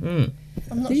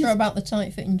 I'm not sure about the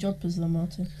tight-fitting jodhpurs though,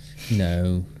 Martin.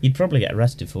 No. You'd probably get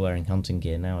arrested for wearing hunting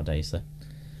gear nowadays, though.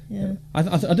 Yeah. I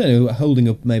don't know, holding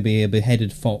up maybe a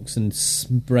beheaded fox and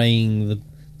spraying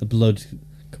the blood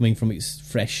coming from its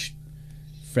fresh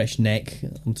neck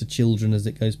onto children as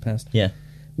it goes past. Yeah.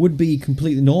 Would be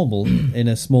completely normal in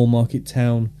a small market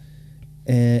town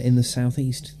in the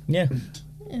southeast. Yeah.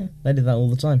 They did that all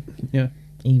the time. Yeah.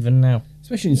 Even now.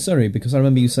 Especially in Surrey, because I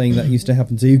remember you saying that used to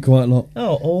happen to you quite a lot.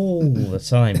 Oh, all the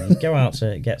time. You'd go out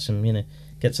to get something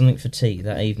for tea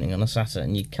that evening on a Saturday,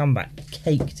 and you'd come back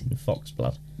caked in fox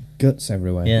blood. Guts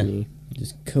everywhere. Yeah.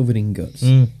 Just covered in guts.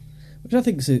 Which I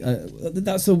think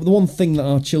that's the one thing that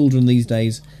our children these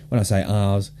days, when I say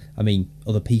ours, I mean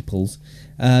other people's,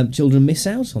 children miss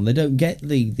out on. They don't get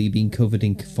the being covered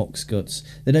in fox guts.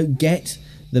 They don't get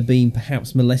the being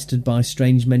perhaps molested by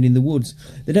strange men in the woods.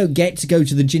 They don't get to go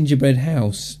to the gingerbread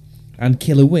house and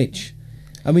kill a witch.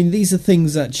 I mean, these are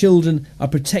things that children are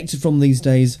protected from these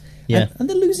days, and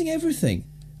they're losing everything.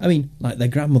 I mean, like their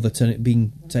grandmother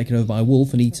being taken over by a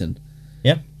wolf and eaten.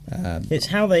 Yeah. It's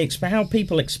how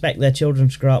people expect their children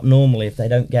to grow up normally if they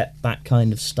don't get that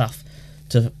kind of stuff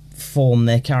to form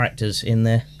their characters in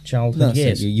their childhood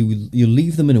years. You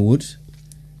leave them in a wood.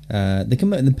 They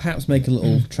can perhaps make a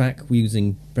little track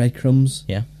using breadcrumbs,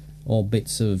 or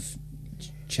bits of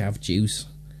chav juice,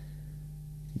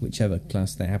 whichever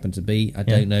class they happen to be. I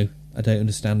don't know. I don't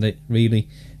understand it really.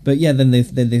 But yeah, then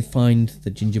they find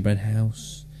the gingerbread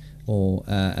house,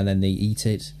 and then they eat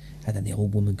it, and then the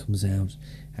old woman comes out.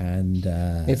 And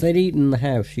if they'd eaten the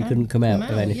house, she couldn't come out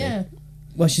of anything. Yeah.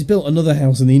 Well, she's built another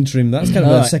house in the interim. That's kind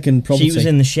of her second property. She was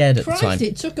in the shed at Christ, the time.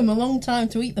 It took them a long time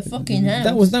to eat the fucking house.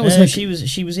 That was No,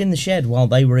 she was in the shed while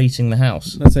they were eating the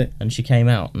house. That's it. And she came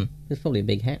out and It's probably a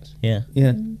big house. Yeah.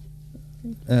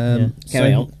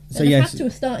 Carry on. So They'd yes. have to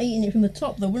start eating it from the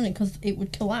top, though, wouldn't it? Because it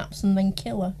would collapse and then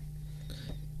kill her.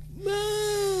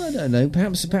 Well, I don't know.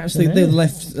 Perhaps they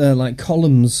left like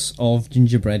columns of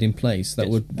gingerbread in place that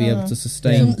would be able to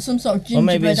sustain. Some sort of gingerbread or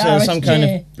maybe it's some RSJ. kind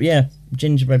of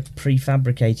gingerbread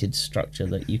prefabricated structure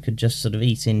that you could just sort of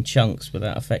eat in chunks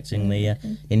without affecting the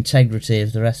integrity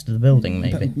of the rest of the building.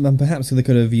 Maybe And perhaps they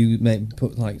could have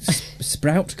put like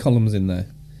sprout columns in there.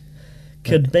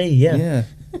 could be. Yeah.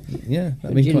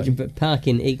 That'd be quite. Gingerbread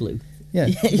parking igloo. Yeah.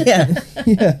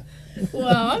 Yeah.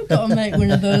 Wow, I've got to make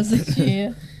one of those this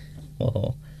year.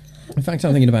 Oh. In fact,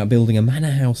 I'm thinking about building a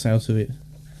manor house out of it.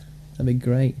 That'd be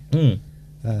great. Mm.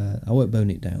 I won't bone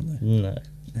it down though. No.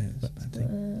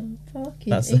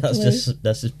 That's a bad thing.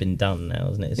 That's just been done now,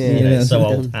 isn't it? It's, Yeah, it's so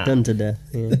done- old. Done to death.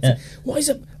 Yeah. Why is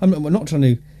it? We're not trying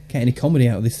to get any comedy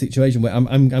out of this situation.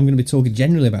 I'm going to be talking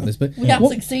generally about this, but We have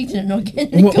succeeded at not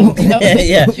getting any company out of this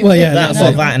Yeah. situation. Well, yeah, That's that's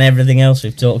what it. that and everything else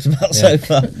we've talked about so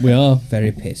far. We are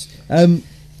very pissed.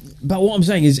 But what I'm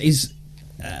saying is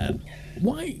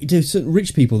why do certain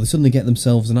rich people they suddenly get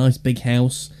themselves a nice big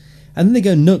house and then they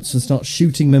go nuts and start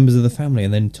shooting members of the family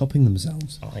and then topping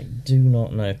themselves? I do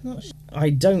not know.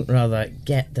 I don't rather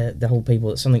get the whole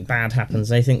people that something bad happens,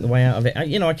 they think the way out of it.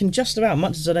 I can just about,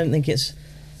 much as I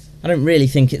don't really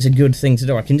think it's a good thing to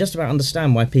do, I can just about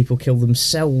understand why people kill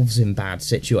themselves in bad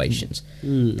situations.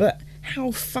 But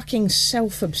how fucking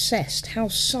self-obsessed, how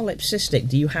solipsistic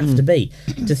do you have to be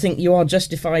to think you are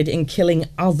justified in killing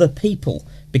other people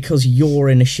because you're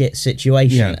in a shit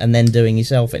situation and then doing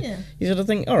yourself in? You sort of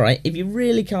think, alright, if you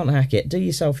really can't hack it, do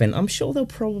yourself in. I'm sure they'll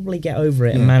probably get over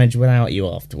it and manage without you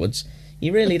afterwards.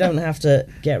 You really don't have to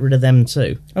get rid of them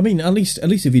too. I mean, at least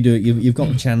if you do it, you've got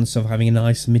a chance of having a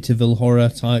nice Amityville horror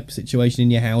type situation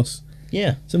in your house.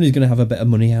 Yeah. Somebody's going to have a bit of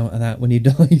money out of that when you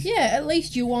die. Yeah, at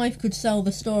least your wife could sell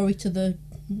the story to the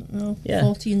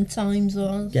 40 Times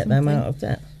or Get something. them out of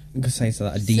debt. could say so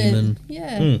that a demon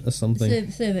Yeah. or something.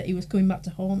 Say that he was coming back to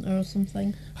haunt her or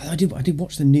something. I did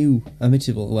watch the new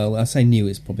Amityville. Well, I say new;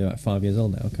 it's probably about 5 years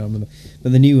old now. I can't remember.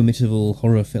 But the new Amityville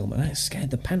horror film, and that scared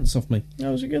the pants off me.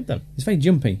 Oh, was it good then? It's very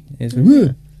jumpy. It's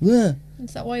very, "Whoa."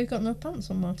 Is that why you've got no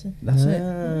pants on, Martin? That's it.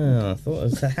 I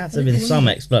thought there had to be some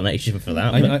explanation for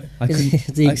that. but- I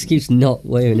couldn't- the excuse not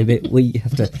wearing a bit weak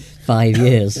after 5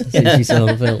 years since you saw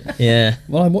the film. yeah.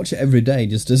 well, I watch it every day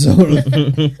just to sort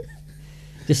of.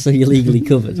 Just so you're legally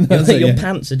covered. I think your Yeah.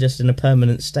 pants are just in a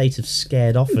permanent state of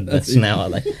scared offness now, are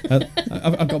they?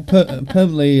 I've got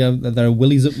permanently there are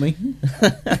willies up me,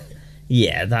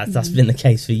 Yeah, that's been the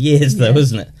case for years, though,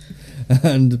 hasn't it?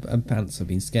 and pants have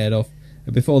been scared off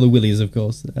before the willies, of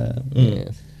course. Yeah,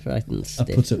 frightened Are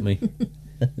stiff. put at me,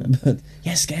 but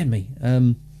yeah, it scared me.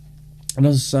 And I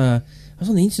was on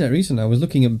the internet recently. I was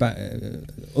looking at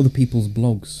other people's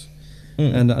blogs.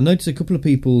 And I noticed a couple of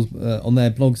people on their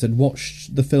blogs had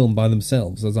watched the film by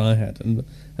themselves, as I had, and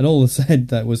all they said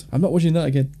that was, "I'm not watching that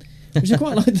again," which I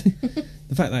quite like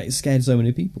the fact that it scared so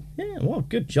many people. Yeah, well,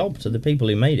 good job to the people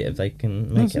who made it if they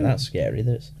can make it that scary.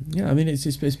 That's Yeah, I mean it's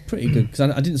pretty good because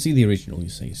I didn't see the original, you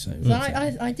see. So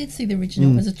I did see the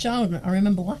original as a child, and I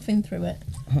remember laughing through it.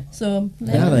 So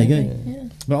there you go. Yeah.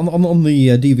 but on the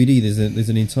DVD,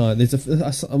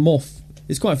 there's a more.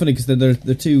 It's quite funny because there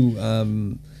are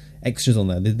two extras on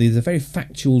there. There's a very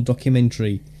factual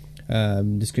documentary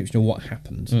description of what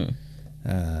happened to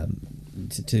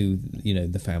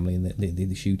the family and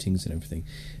the shootings and everything,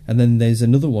 and then there's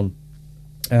another one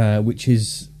which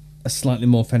is a slightly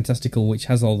more fantastical, which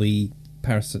has all the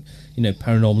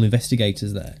paranormal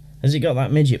investigators there. Has it got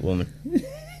that midget woman?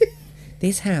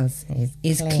 This house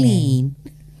is clean.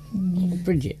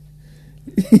 Bridget.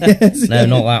 Yes. No,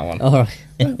 not that one. All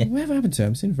right. Whatever happened to her?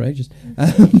 I've seen her for ages.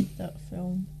 That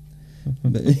film.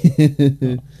 But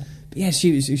yeah,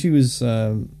 she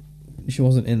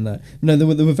wasn't in that. No, there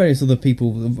were various other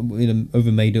people,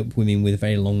 over made up women with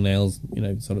very long nails,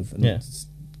 sort of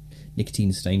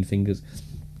nicotine stained fingers,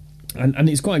 and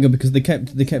it's quite good because they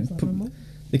kept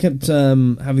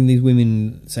having these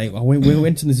women say, "Well, we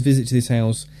went on this visit to this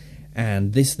house,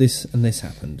 and this and this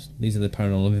happened. These are the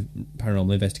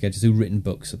paranormal investigators who'd written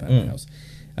books about the house,"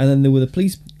 and then there were the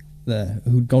police there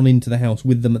who'd gone into the house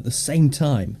with them at the same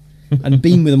time. And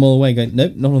been with them all the way, going,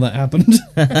 nope, none of that happened.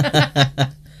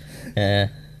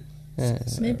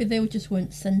 Maybe they just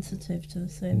weren't sensitive to the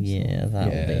same. Yeah,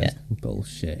 that'll be it.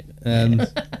 Bullshit.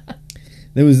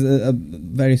 There was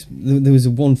there was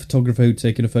one photographer who'd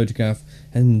taken a photograph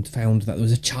and found that there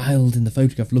was a child in the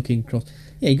photograph looking across.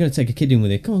 Yeah, you're going to take a kid in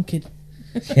with you. Come on, kid.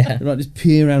 Yeah. Right, just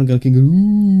peer around, looking,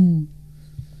 ooh.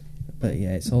 But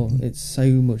yeah, it's so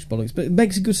much bollocks. But it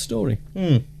makes a good story.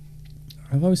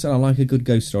 I've always said I like a good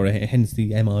ghost story, hence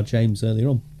the M.R. James earlier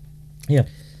on. Yeah.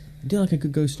 I do like a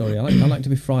good ghost story. I like to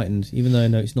be frightened, even though I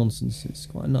know it's nonsense. It's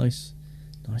quite a nice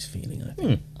feeling, I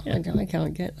think. I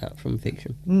can't get that from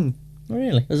fiction.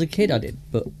 Really? As a kid I did,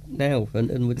 but now,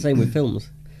 and with the same with films,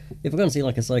 if I'm going to see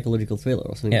like a psychological thriller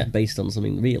or something based on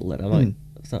something real, then I might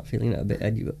start feeling a bit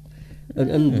edgy. But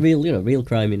and real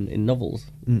crime in novels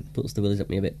puts the willies up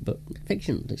me a bit. But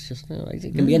fiction, it's just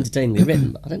it can be entertainingly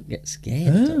written, but I don't get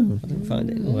scared. I don't find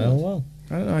it. Well.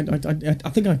 I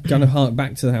think I kind of hark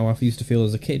back to how I used to feel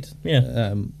as a kid.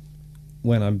 Yeah.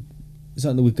 When I'm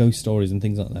certainly with ghost stories and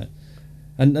things like that,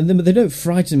 and then they don't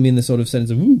frighten me in the sort of sense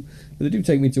of ooh, but they do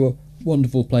take me to a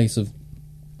wonderful place of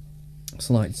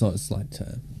slight.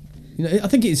 I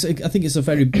think it's a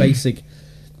very basic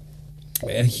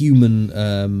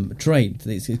human trait.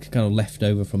 It's kind of left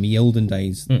over from the olden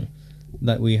days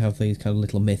that we have these kind of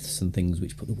little myths and things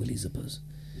which put the willies up us.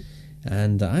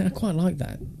 And I quite like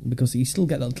that because you still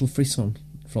get that little frisson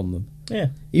from them. Yeah,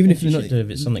 even if you they're should not, do if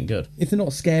it's something good. If they're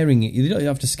not scaring you, they don't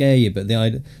have to scare you. But the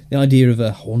idea of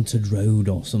a haunted road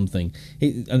or something,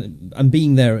 and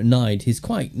being there at night is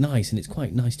quite nice, and it's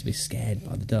quite nice to be scared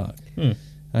by the dark.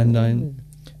 And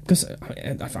because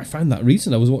I found that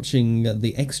recently, I was watching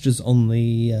the extras on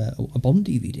a Bond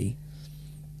DVD,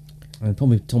 and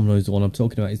probably Tom knows the one I'm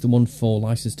talking about. It's the one for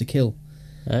License to Kill.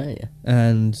 Ah, yeah.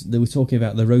 And they were talking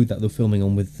about the road that they were filming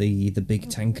on with the big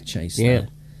tank chase. Yeah.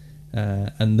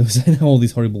 And they were saying all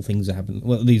these horrible things are happening.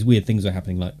 Well, these weird things are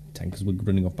happening, like tankers were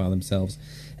running off by themselves.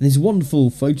 And this wonderful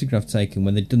photograph taken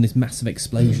when they'd done this massive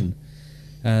explosion,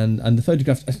 and the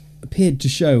photograph appeared to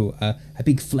show a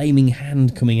big flaming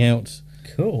hand coming out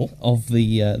Cool. of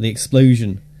the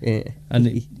explosion. Yeah. And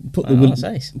it put Well, the that's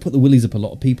ace. put the willies up a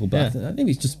lot of people. But Yeah. I think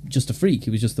it's just a freak.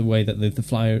 It was just the way that the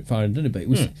fire had done it. But it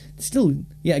was still,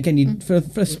 yeah. Again, you, for a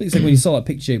split second when you saw that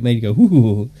picture, it made you go,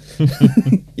 ooh.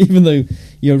 Even though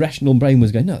your rational brain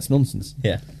was going, no, it's nonsense.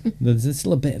 Yeah. There's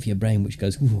still a bit of your brain which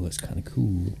goes, ooh, it's kind of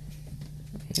cool.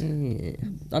 Yeah.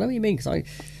 I know what you mean, because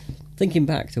thinking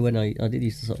back to when I did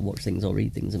used to sort of watch things or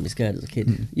read things and be scared as a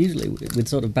kid, usually with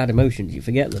sort of bad emotions you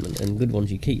forget them and good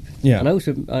ones you keep. Yeah. And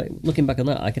also, looking back on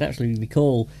that, I can actually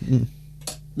recall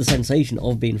the sensation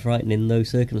of being frightened in those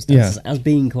circumstances as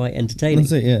being quite entertaining.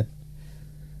 That's it, yeah.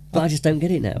 But I just don't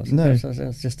get it now. No.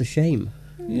 That's just a shame.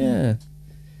 Yeah.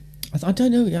 I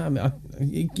don't know. Yeah, I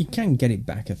mean, you can get it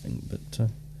back, I think, but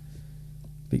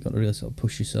you've got to really sort of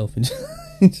push yourself into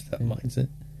that mindset.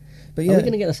 But yeah, Are we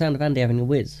going to get the sound of Andy having a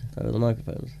whiz over the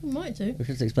microphones? Might do. We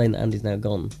should just explain that Andy's now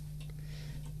gone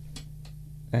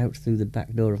out through the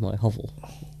back door of my hovel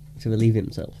to relieve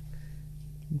himself.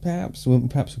 perhaps we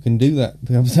can do that.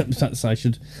 Perhaps I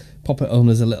should pop it on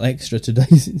as a little extra today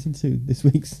into this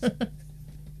week's.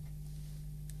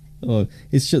 Oh,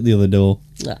 he's shut the other door.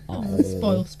 Oh,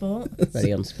 Spoil sport. very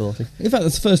unsporting. In fact,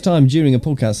 that's the first time during a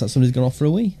podcast that somebody's gone off for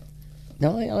a wee.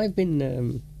 No, I've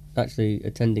been actually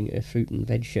attending a fruit and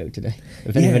veg show today.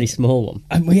 A very small one.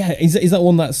 Well, yeah, is that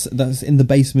one that's in the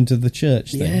basement of the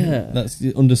church? Then? Yeah.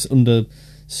 That's under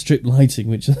strip lighting,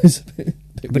 which is a bit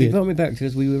But weird. it brought me back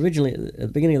because we were originally at the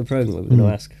beginning of the programme we were going to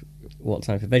ask what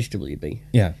type of vegetable you'd be,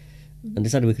 Yeah, and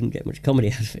decided we couldn't get much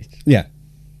comedy out of it. yeah,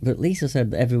 But Lisa said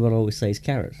that everyone always says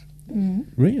carrot.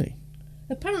 really.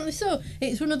 Apparently so.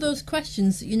 It's one of those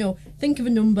questions, think of a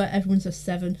number, everyone says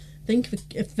 7. Think of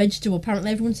a vegetable,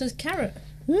 apparently everyone says carrot.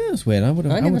 Yeah, that's weird. I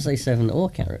I never say 7 or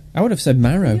carrot. I would have said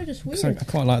marrow. You're just 'Cause I weird.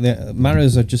 quite like the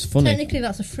marrows are just funny. Technically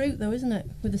that's a fruit though, isn't it?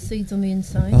 With the seeds on the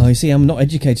inside. Oh, you see, I'm not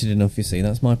educated enough. You see,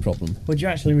 that's my problem. Would you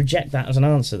actually reject that as an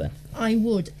answer then? I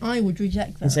would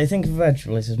reject that. And say, think of a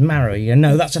vegetable, it says marrow. You go,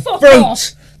 no, that's a Fuck fruit!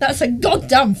 off! That's a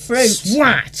goddamn fruit!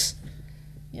 Swat!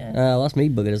 Yeah. Well, that's me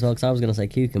buggered as well because I was going to say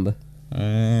cucumber.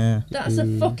 That's a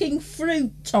fucking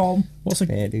fruit, Tom. What's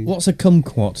Yeah, dude. a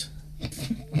kumquat?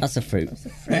 That's a fruit. It's a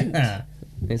fruit.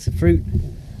 It's a fruit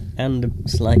and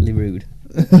slightly rude.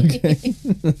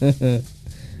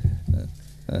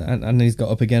 And he's got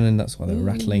up again, and that's why the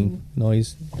rattling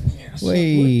noise.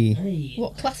 Whee!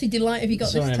 What classy delight have you got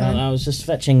Sorry this about time? that, I was just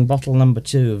fetching bottle number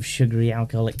 2 of sugary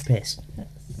alcoholic piss.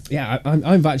 Yeah,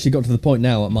 I've actually got to the point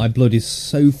now that my blood is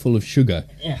so full of sugar,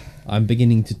 Yeah. I'm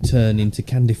beginning to turn into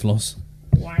candy floss.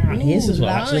 Wow, and here's as well,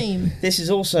 actually. lime. This is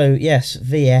also, yes,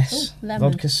 VS, Ooh,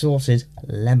 lemon. vodka sorted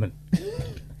lemon.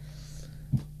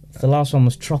 The last one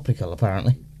was tropical,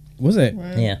 apparently. Was it?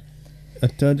 Wow. Yeah. A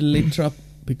totally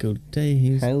tropical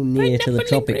taste. How near to the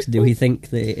tropics do we think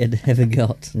they had ever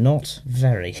got? Not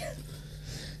very.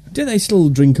 Do they still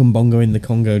drink umbongo in the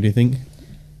Congo, do you think?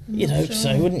 You'd hope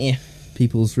so, wouldn't you?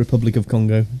 People's Republic of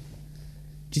Congo.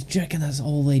 Do you reckon that's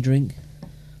all they drink?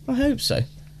 I hope so.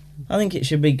 I think it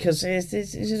should be, because is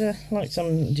it like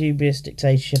some dubious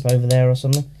dictatorship over there or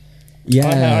something?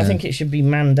 Yeah. I think it should be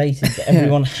mandated that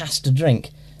everyone has to drink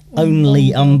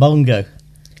only umbongo.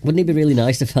 Wouldn't it be really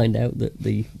nice to find out that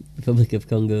the Republic of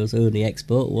Congo's only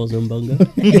export was umbongo?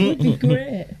 It would be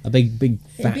great. a big It'd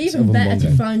fat be of even better to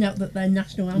umbongo. find out that their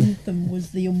national anthem was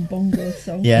the Umbongo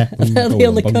song. Yeah. Are they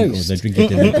on the Umbongo, coast? They drink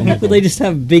it in the Congo. But they just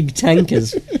have big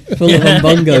tankers full of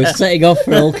umbongos setting off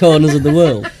for all corners of the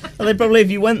world. Well, they probably, if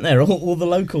you went there, all the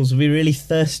locals would be really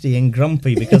thirsty and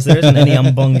grumpy because there isn't any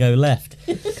umbongo left.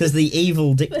 Because the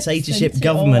evil dictatorship Sent it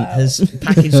all government out. has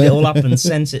packaged it all up and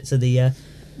sent it to the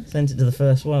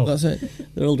first world. That's it.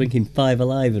 They're all drinking Five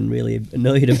Alive and really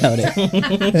annoyed about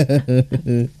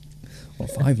it. Or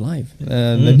 5 Live.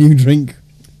 The new drink.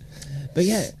 But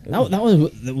yeah, that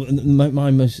was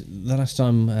the last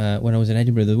time when I was in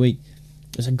Edinburgh the other week.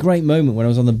 It was a great moment when I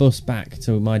was on the bus back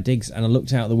to my digs and I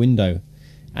looked out the window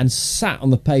and sat on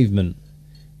the pavement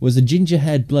was a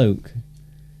ginger-haired bloke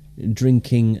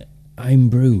drinking I'm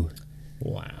Brew.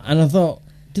 Wow. And I thought,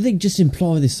 do they just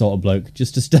employ this sort of bloke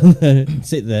just to stand there and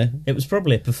sit there? It was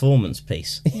probably a performance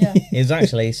piece. Yeah. It was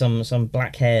actually some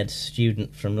black-haired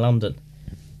student from London.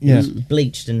 Yeah. Who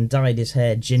bleached and dyed his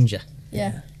hair ginger.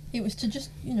 Yeah. It was to just,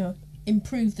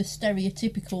 improve the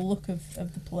stereotypical look of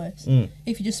the place.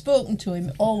 If you'd have spoken to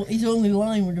him, his only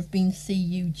line would have been "See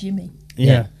you, Jimmy."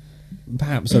 Yeah.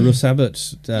 Perhaps a Russ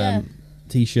Abbott Yeah.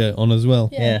 T-shirt on as well.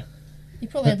 Yeah. He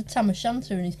probably had a tam o'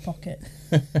 shanter in his pocket.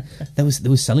 They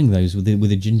were selling those with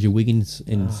a ginger wig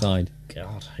inside.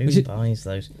 God, Was who it- buys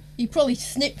those? He probably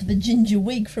snipped the ginger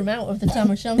wig from out of the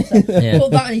tam o' shanter, Yeah.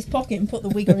 put that in his pocket and put the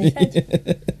wig on his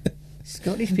head.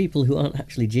 Scottish people who aren't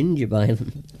actually ginger buy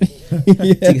them.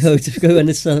 to go when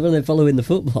they're following the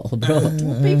football abroad.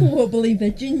 Well, people won't believe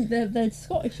they're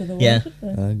Scottish otherwise, would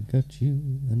they? I got you.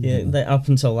 Yeah, up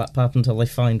until they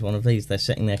find one of these, they're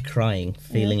sitting there crying,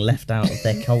 feeling left out of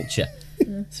their culture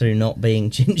through not being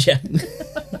ginger.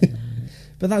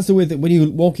 But that's the weird thing when you're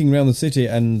walking around the city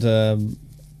and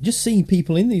just seeing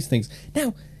people in these things.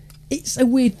 Now, it's a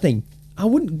weird thing. I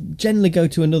wouldn't generally go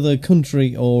to another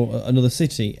country or another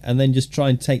city and then just try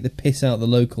and take the piss out of the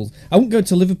locals. I wouldn't go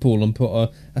to Liverpool and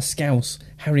put a Scouse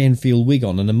Harry Enfield wig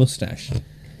on and a moustache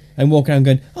and walk around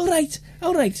going, all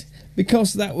right,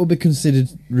 because that would be considered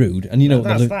rude. And you know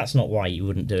that's not why you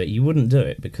wouldn't do it. You wouldn't do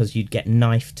it because you'd get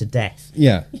knifed to death.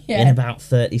 Yeah. In about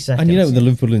 30 seconds. And you know what the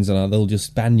Liverpoolians are, they'll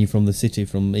just ban you from the city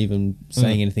from even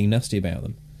saying anything nasty about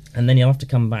them. And then you'll have to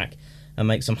come back and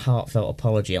make some heartfelt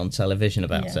apology on television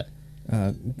about it.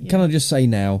 Can I just say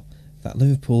now that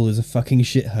Liverpool is a fucking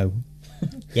shithole?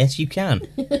 Yes, you can.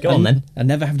 Go on then. I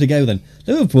never have to go then.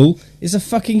 Liverpool is a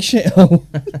fucking shithole.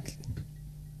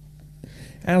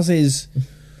 As is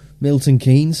Milton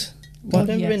Keynes. I've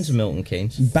never been to Milton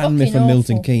Keynes. Ban me Fucking from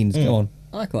Milton awful. Keynes. Go on.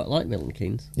 I quite like Milton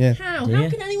Keynes. Yeah. How? Do How you?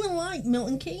 can anyone like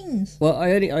Milton Keynes? Well,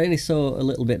 I only saw a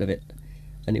little bit of it,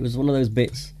 and it was one of those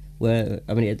bits where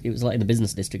it was like in the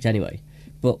business district anyway.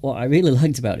 But what I really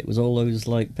liked about it was all those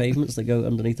like pavements that go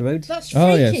underneath the roads. That's freaky.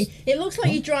 Oh, yes. It looks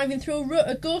like you're driving through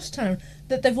a ghost town.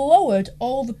 That they've lowered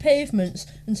all the pavements,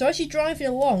 and so as you're driving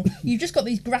along, you've just got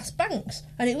these grass banks,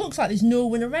 and it looks like there's no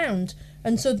one around.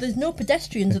 And so there's no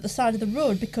pedestrians at the side of the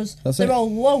road because they're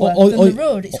all lower than the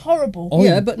road. It's horrible.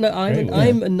 Yeah, but no,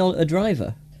 I'm a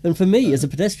driver. And for me, as a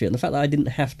pedestrian, the fact that I didn't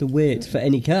have to wait for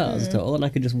any cars at all and I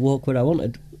could just walk where I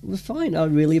wanted was fine. I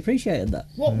really appreciated that.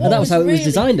 What and that was how it was really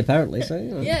designed, apparently. So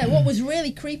Yeah, what was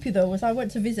really creepy, though, was I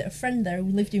went to visit a friend there who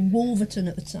lived in Wolverton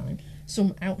at the time,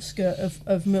 some outskirt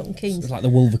of Milton Keynes. It's like the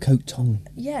Wolvercote tongue.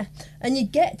 Yeah, and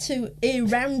you'd get to a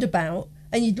roundabout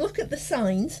and you'd look at the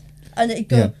signs and it'd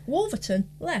go, Wolverton,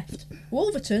 left,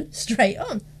 Wolverton, straight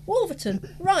on,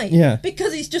 Wolverton, right. Yeah.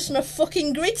 Because it's just on a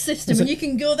fucking grid system and you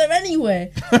can go there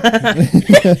anyway.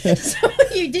 So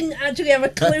you didn't actually have a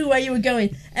clue where you were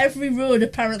going. Every road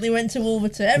apparently went to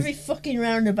Wolverton, every fucking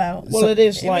roundabout. Well, it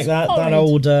is It like was that horrid.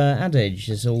 old adage,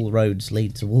 is all roads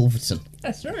lead to Wolverton.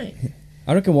 That's right.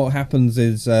 I reckon what happens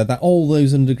is that all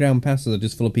those underground passes are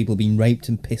just full of people being raped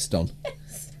and pissed on.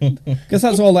 Because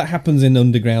that's all that happens in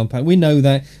underground passes. We know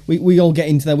that. We all get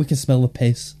into there, we can smell the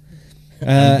piss.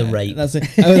 And the rape. That's it.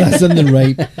 Oh, that's and the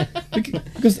rape.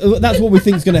 Because that's what we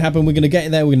think is going to happen. We're going to get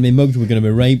in there, we're going to be mugged, we're going to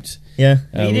be raped. Yeah,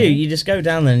 you do. You just go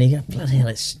down there and you go, bloody hell,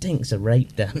 it stinks of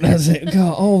rape down there. That's it.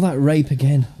 God, all that rape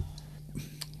again.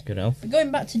 Good elf. But going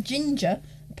back to ginger,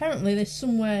 apparently there's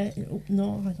somewhere up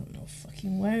north, I don't know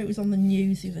fucking where, it was on the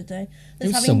news the other day. There's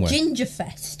It was having somewhere. Ginger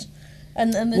Fest.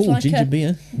 And there's Oh, like ginger a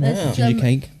beer. there's, Ginger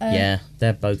cake. Yeah,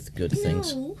 they're both good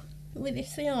things. No, with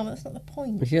this they are, that's not the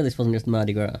point. I'm sure this wasn't just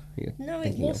Mardi Gras. No,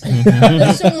 it wasn't.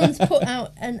 That someone's put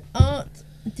out an art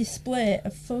display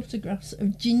of photographs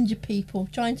of ginger people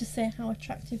trying to say how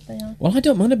attractive they are. Well, I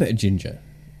don't mind a bit of ginger.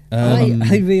 I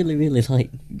really, really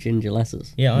like ginger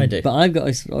lasses. Yeah, I do. But I've got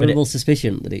a horrible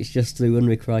suspicion that it's just through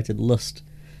unrequited lust.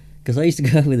 Because I used to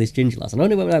go out with this ginger lass, and I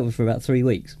only went out with her for about 3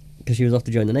 weeks, because she was off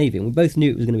to join the Navy, and we both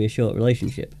knew it was going to be a short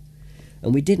relationship.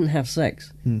 And we didn't have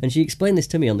sex. And she explained this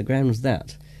to me on the grounds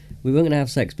that we weren't going to have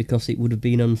sex because it would have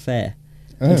been unfair.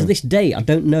 And to this day, I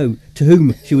don't know to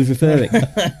whom she was referring.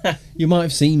 You might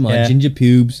have seen my ginger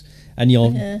pubes, and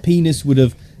your penis would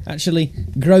have actually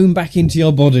grown back into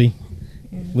your body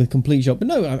with complete shock. But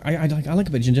no, I like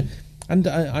a bit of ginger, and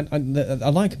I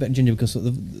like a bit of ginger because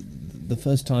of the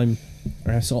first time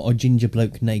I saw a ginger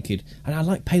bloke naked, and I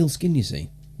like pale skin. You see,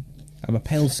 I'm a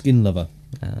pale skin lover.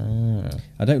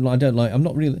 I don't like. I'm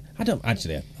not really. I don't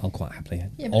actually. I'll quite happily.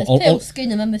 Yeah, but there's pale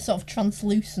skin and then they're sort of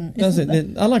translucent. That's isn't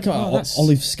it. I like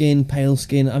olive skin, pale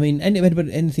skin. I mean,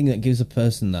 anything that gives a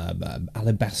person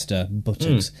alabaster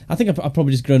buttocks. I think I've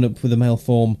probably just grown up with the male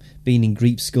form being in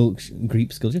Greek sculpture,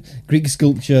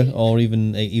 or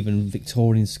even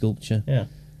Victorian sculpture. Yeah.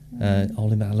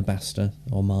 Olive alabaster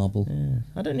or marble. Yeah.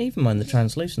 I don't even mind the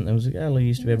translucent. There was a girl who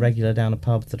used to be a regular down a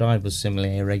pub that I was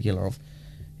similarly a regular of,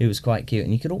 who was quite cute,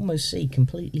 and you could almost see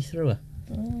completely through her.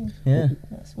 Yeah.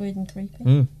 That's weird and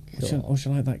creepy. Or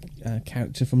shall I like that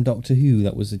character from Doctor Who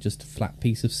that was just a flat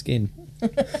piece of skin?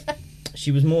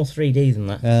 She was more 3D than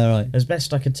that. Right. As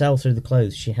best I could tell through the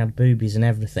clothes, she had boobies and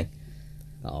everything.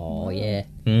 Oh, yeah.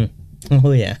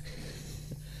 Oh, yeah.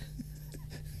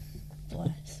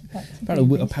 Bless.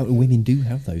 Apparently women do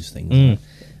have those things.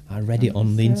 I read it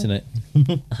on the internet.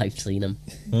 I've seen them.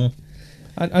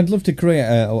 I'd love to create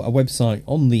a website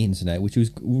on the internet which was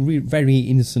very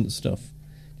innocent stuff.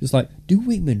 Just like, do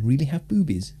women really have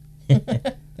boobies?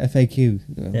 FAQ.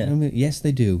 Yeah. I mean, yes,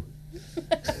 they do.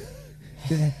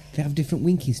 Do they have different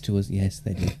winkies to us? Yes,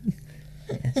 they do.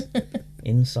 Yes.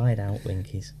 Inside out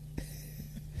winkies.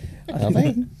 Are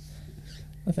they?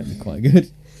 I think they're quite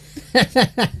good.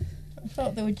 I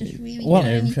thought they were just really What?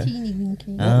 teeny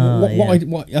winky.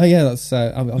 That's.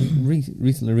 I'm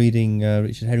recently reading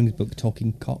Richard Herring's book,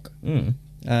 Talking Cock,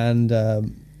 and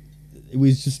it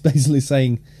was just basically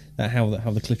saying that how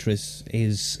the clitoris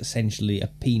is essentially a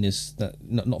penis that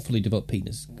not fully developed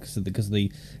penis because of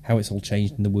the how it's all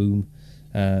changed in the womb,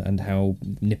 and how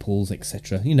nipples,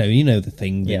 etc. You know the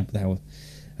thing. Yeah. How,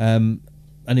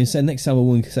 and he said next time a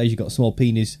woman says you've got a small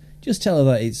penis, just tell her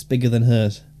that it's bigger than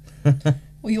hers.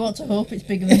 Well, you want to hope it's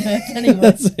bigger than hers anyway.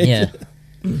 That's it. Yeah.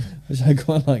 Which I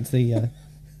quite liked the.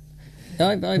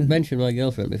 I've mentioned my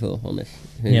girlfriend before on this,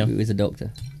 who is a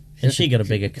doctor. Has she got a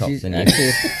bigger cock than you?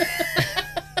 Actually,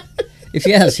 if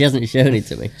she has, she hasn't shown it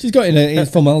to me. She's got in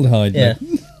formaldehyde. Yeah.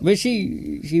 But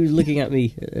she was looking at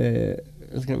me,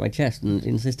 looking at my chest, and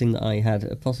insisting that I had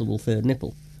a possible third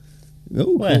nipple.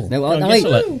 Oh, Where? cool. No, Go on, guess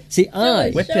what?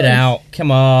 Whip Show it us. out.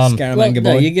 Come on. Scaramanga no,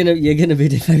 boy. you're gonna be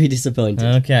very disappointed.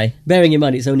 Okay. Bearing in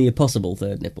mind it's only a possible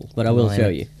third nipple, but I will Right. show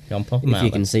you Go on, pop them if out.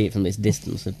 you can then. see it from this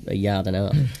distance, a yard and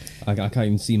a half. I can't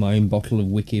even see my own bottle of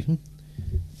Wicked.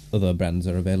 Other brands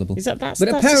are available. Is that's But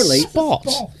apparently- a spot.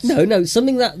 No,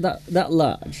 something that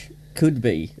large could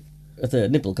be a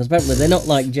third nipple, because apparently they're not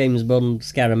like James Bond,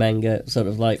 Scaramanga, sort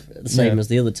of like the same No. as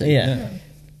the other two. Yeah.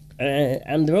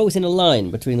 And they're always in a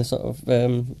line between the sort of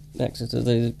access to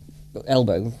the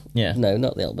elbow. Yeah. No,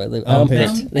 not the elbow. The Armpit.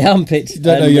 armpit. The armpit. You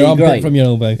don't know and your the armpit groin. from your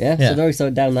elbow. Yeah, Yeah. so they're always sort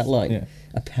of down that line. Yeah.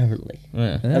 Apparently.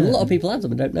 Yeah. And a lot of people have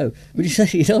them and don't know. Would you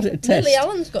say in order to test... Lily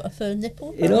Allen's got a third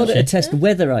nipple. In order to test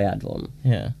whether I had one,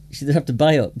 Yeah. she'd have to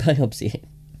biopsy it.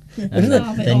 And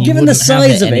then- then you Given the wouldn't have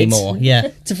size it of it- anymore. Yeah.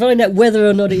 To find out whether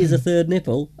or not it is a third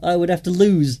nipple, I would have to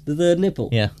lose the third nipple.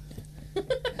 Yeah.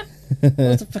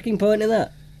 What's the fucking point in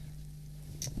that?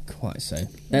 Quite so.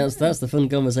 That's the fun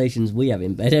conversations we have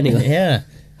in bed anyway. Yeah.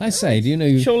 I say, do you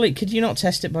know... Surely, could you not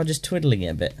test it by just twiddling it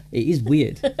a bit? It is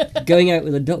weird going out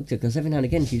with a doctor, because every now and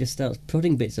again she just starts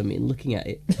prodding bits on me and looking at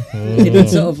it in a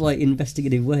sort of like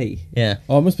investigative way. Yeah.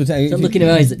 Oh, I must be telling So you... look in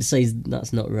her eyes that says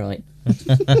that's not right. And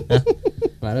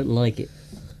I don't like it.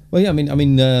 Well, yeah, I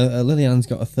mean, Lily-Ann's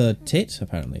got a third tit,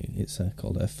 apparently. It's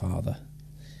called her father.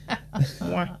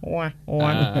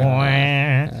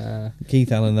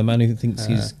 Keith Allen, the man who thinks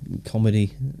he's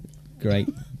comedy, great,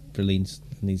 brilliant,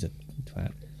 and he's a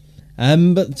twat.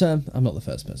 But I'm not the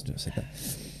first person to have said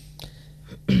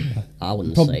that. I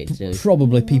wouldn't say it. too.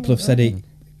 Probably people have said it.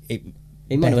 It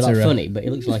might not be that better, funny, but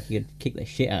it looks like he could kick the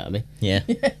shit out of me. Yeah.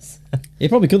 Yes. He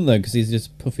probably couldn't though, because he's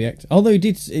just puffy act. Although he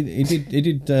did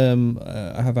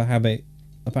have a habit.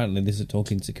 Apparently, this is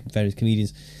talking to various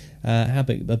comedians.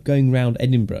 Habit of going round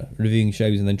Edinburgh reviewing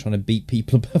shows and then trying to beat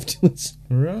people up afterwards.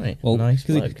 Right. Well, nice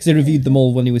bloke. because he reviewed them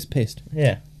all when he was pissed.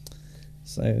 Yeah.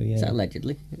 So yeah. Is that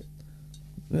allegedly?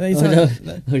 It's Or like-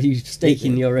 no, or are you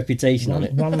staking your reputation on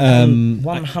it?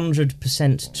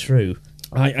 100% true.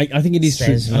 I think it is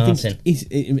Says true. Martin. I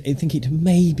think it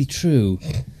may be true,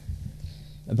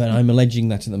 but I'm alleging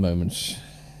that at the moment.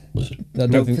 I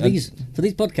don't No, think for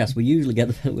these podcasts, we usually get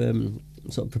them,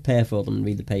 sort of prepare for them and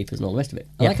read the papers and all the rest of it.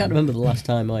 And Yeah. I can't remember the last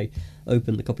time I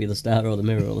opened the copy of the Star or the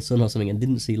Mirror or the Sun or something and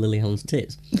didn't see Lily Allen's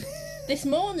tits. This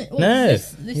morning. Well, No.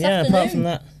 This Yeah, afternoon. apart from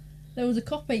that. There was a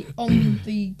copy on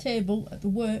the table at the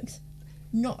works.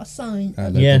 Not a sign.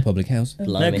 local Yeah. public house. of No,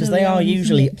 Blimey. because Lily they are Allen's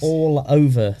usually nips. all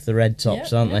over the red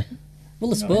tops, Yeah, aren't yeah. they?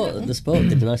 Well, Not in that the sport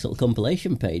did a nice little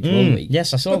compilation page one week.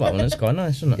 Yes, I saw that one. It's quite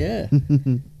nice, wasn't it? Yeah.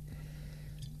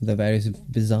 The various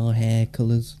bizarre hair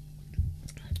colours.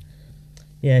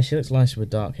 Yeah, she looks nicer with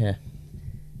dark hair.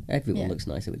 Everyone Yeah. looks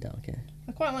nicer with dark hair.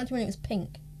 I quite liked when it was pink.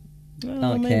 Oh,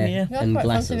 Dark maybe, hair. yeah. I And quite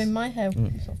glasses. fancy having my hair. Sort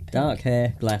of pink. Dark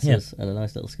hair, glasses, and a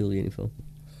nice little school uniform.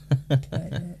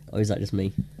 Or is that just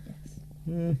me?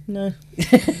 No.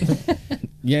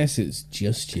 Yes, it's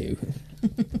just you.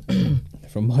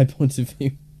 From my point of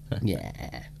view. Yeah.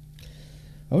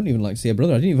 I wouldn't even like to see a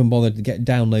brother. I didn't even bother to get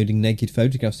downloading naked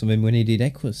photographs of him when he did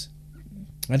Equus.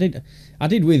 I did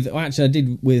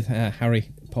with Harry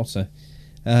Potter.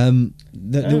 Oh,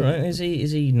 right. Is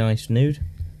he nice nude?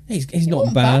 He's not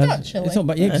wasn't bad. bad, actually. It's not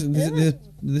bad. Yeah, 'cause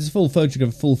there's a full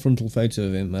photograph, full frontal photo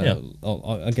of him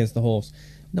against the horse.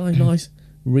 Nice,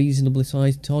 reasonably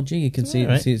sized todgy. You can see. All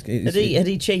right. See it's, Had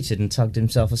he cheated and tugged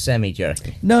himself a semi, do you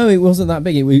reckon? No, it wasn't that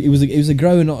big. It was a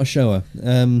grower, not a shower.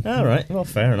 All right. Well,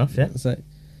 fair enough. Yeah.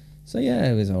 So yeah,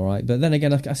 it was all right. But then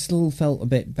again, I still felt a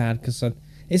bit bad because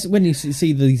it's when you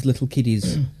see these little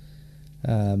kiddies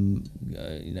are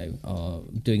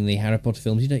doing the Harry Potter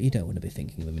films, you don't want to be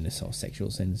thinking of them in a sort of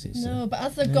sexual sense. It's, No, but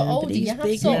as they've got older, But he's you have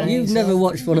big sort now. of... You've never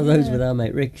watched one of those with our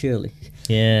mate Rick, surely?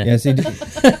 Yeah. yeah, see,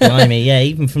 Blimey, yeah,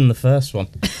 even from the first one.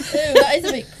 Ew, that is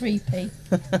a bit creepy.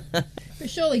 But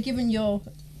surely, given your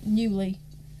newly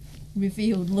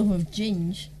revealed love of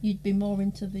Ginge, you'd be more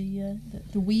into the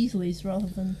Weasleys rather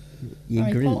than You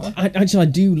Harry grint. Potter. I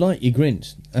do like your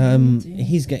Grint. dear.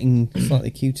 He's getting slightly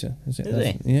cuter. Is it? Is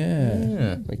he? Yeah.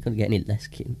 Yeah. We couldn't get any less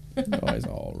cute. Oh, he's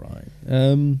all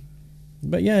right.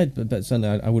 But yeah, but certainly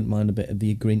I wouldn't mind a bit of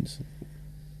the Grint.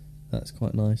 That's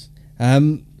quite nice.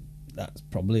 That's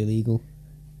probably illegal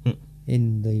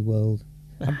in the world.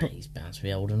 He's bound to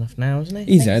be old enough now, isn't he?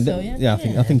 He's think there. so, yeah. Yeah,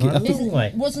 I think.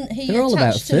 Wasn't he They're all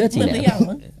about attached to 30 now. Lily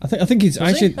Allen? I think he's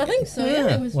Was he? actually. I think so, yeah.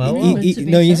 Yeah. It was Well, rumoured to be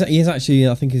No, he's attached. actually.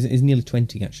 I think he's nearly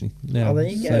 20 actually. Now. Oh, there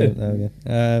you So, go. there we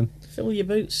go. Fill your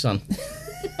boots, son.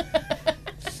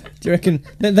 Do you reckon?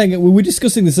 We were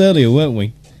discussing this earlier, weren't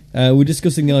we? We're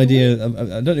discussing the idea.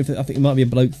 I don't know if I think it might be a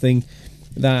bloke thing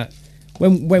that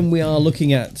when we are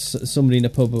looking at somebody in a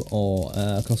pub or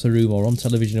across a room or on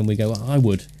television, and we go, "I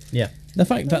would." Yeah. The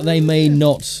fact that they may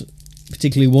not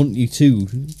particularly want you to.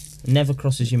 Never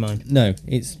crosses your mind. No,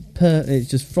 it's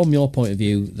just from your point of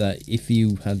view that if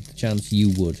you had the chance, you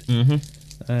would.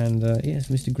 Mm-hmm. And yes,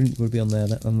 Mr. Grint would be on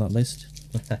that list.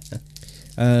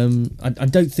 I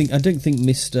don't think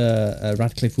Mr.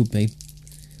 Radcliffe would be.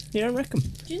 You don't reckon?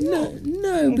 Do you know?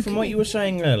 No, From what you were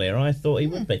saying earlier, I thought he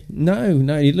would be. no.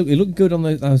 He looked good on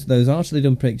those artfully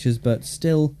done pictures, but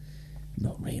still,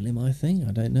 not really my thing.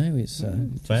 I don't know. It's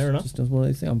Fair enough. Just one of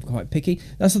those things. I'm quite picky.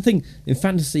 That's the thing. In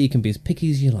fantasy, you can be as picky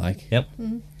as you like. Yep.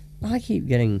 I keep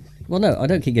getting... Well, no, I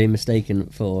don't keep getting mistaken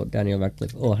for Daniel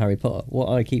Radcliffe or Harry Potter. What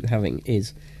I keep having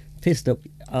is pissed up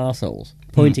arseholes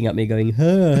pointing at me going,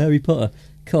 "Huh, Harry Potter,"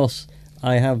 because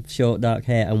I have short dark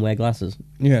hair and wear glasses.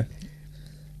 Yeah,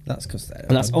 that's because they're.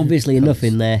 And that's obviously enough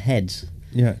in their heads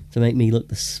Yeah. to make me look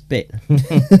the spit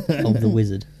of the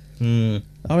wizard. Mm.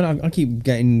 I mean, I keep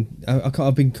getting.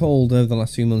 I've been called over the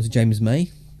last few months James May.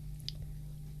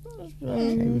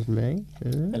 James May.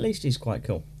 At least he's quite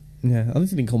cool. Yeah, I think if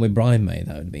they didn't call me Brian May,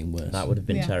 that would have been worse. That would have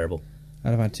been Yeah. terrible.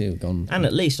 I'd have had to have gone. And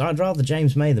at least I'd rather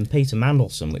James May than Peter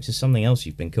Mandelson, which is something else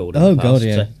you've been called in Oh, the God, past.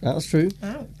 yeah. That's true.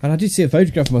 Ouch. And I did see a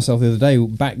photograph of myself the other day,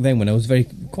 back then when I was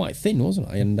quite thin, wasn't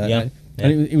I? And Yeah.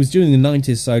 and it was during the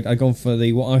 90s, so I'd gone for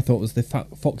what I thought was the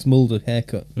Fox Mulder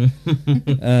haircut.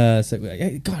 So,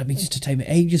 God, I mean, just to take me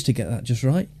ages to get that just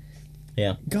right.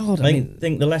 Yeah. God, I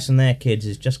think the lesson there, kids,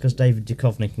 is just because David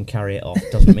Duchovny can carry it off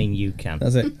doesn't mean you can.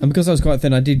 that's it. And because I was quite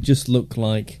thin, I did just look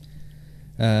like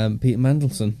Peter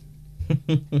Mandelson.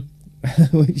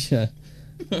 Which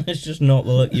It's just not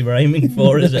the look you were aiming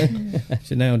for, is it?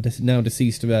 now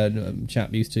deceased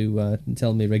chap used to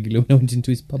tell me regularly when I went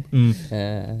into his pub.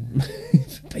 Peter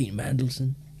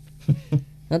Mandelson.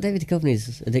 Now, David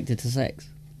Duchovny's addicted to sex.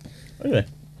 Really?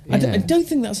 I don't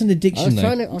think that's an I addiction, was though.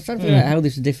 trying to figure out how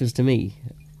this differs to me.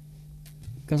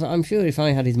 Because I'm sure if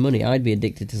I had his money, I'd be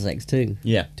addicted to sex too.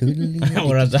 Yeah.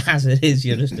 Whereas as it is,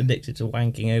 you're just addicted to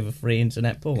wanking over free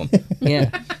internet porn. Yeah.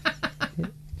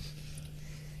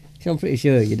 So I'm pretty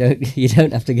sure you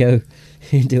don't have to go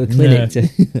into a clinic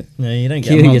to. No, you don't get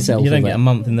Cure a month, yourself You don't of get that. a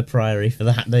month in the Priory for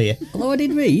that, do you? Although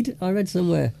I read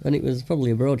somewhere, and it was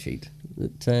probably a broadsheet,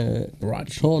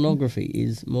 that pornography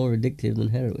is more addictive than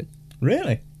heroin.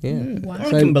 Really? Yeah. Wow.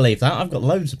 I So- can believe that. I've got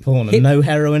loads of porn and no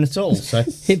heroin at all. So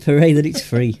Hip hooray that it's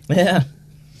free. yeah.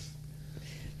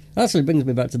 Actually brings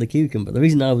me back to the cucumber. The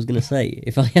reason I was going to say,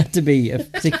 if I had to be a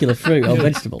particular fruit or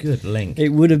vegetable, Good link. it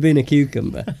would have been a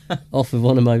cucumber off of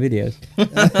one of my videos.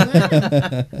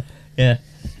 Yeah.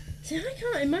 See, I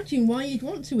can't imagine why you'd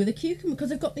want to with a cucumber because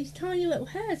they've got these tiny little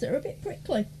hairs that are a bit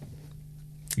prickly.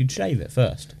 You'd shave it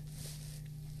first.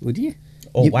 Would you?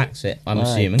 Or wax it, I'm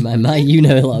assuming. You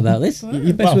know a lot about this.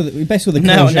 You're best, Well, you're best with a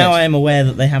Now courgette. I am aware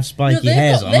that they have spiky they've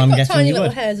hairs got, on. they've I'm got guessing tiny you little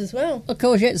would. hairs as well. Well,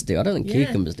 courgettes do. I don't think Yeah.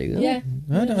 cucumbers do. Though. Yeah.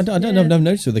 I don't know. I've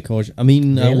noticed with the courgette. I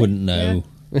mean, I Really? wouldn't know.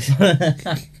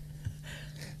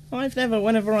 I've never,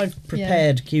 whenever I've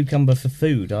prepared cucumber for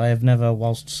food, I have never,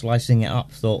 whilst slicing it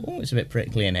up, thought, oh, it's a bit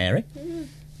prickly and hairy. Yeah.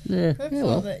 I Yeah, thought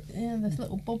well. that there's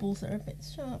little bubbles that are a bit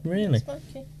sharp. Really?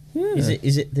 Spiky.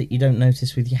 Is it that you don't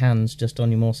notice with your hands, just on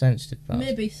your more sensitive parts?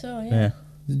 Maybe so, yeah.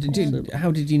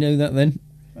 How did you know that then?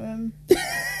 Um,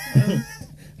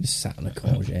 Just sat on a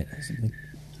courgette or something.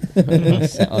 I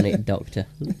sat on it, doctor.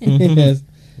 yes.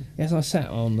 Yes, I sat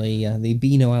on the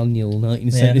Beano Annual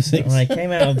 1976. Yeah. I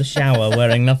came out of the shower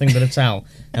wearing nothing but a towel,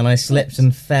 and I slipped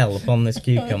and fell upon this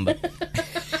cucumber.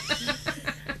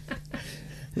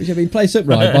 Which had been placed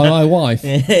upright by my wife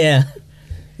Yeah.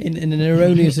 in an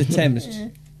erroneous attempt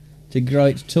to grow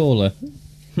it taller.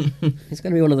 It's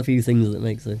going to be one of the few things that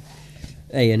makes the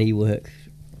A&E work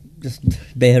just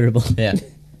bearable. Yeah.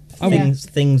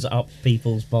 Things up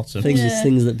people's bottom.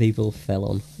 Things that people fell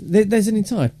on. There's an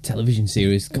entire television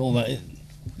series called that.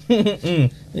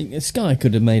 Sky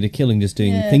could have made a killing just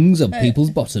doing things up people's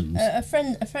bottoms. A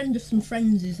friend of some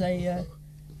friends is a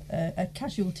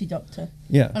casualty doctor.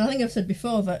 Yeah. And I think I've said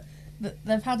before that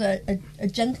they've had a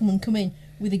gentleman come in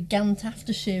with a Gant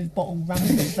aftershave bottle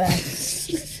rammed up there.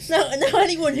 Now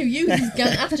anyone who uses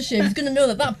Gant aftershave is going to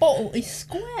know that bottle is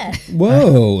square.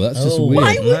 Whoa, that's just weird.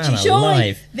 Why would you? Surely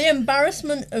alive. the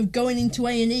embarrassment of going into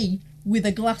A&E with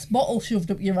a glass bottle shoved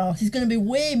up your arse is going to be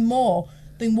way more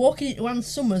than walking into Ann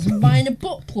Summers and buying a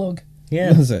butt plug.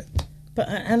 Yeah. Was it? But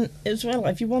and as well,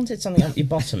 if you wanted something up your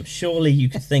bottom, surely you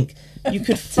could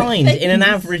find in an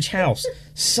average house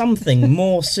something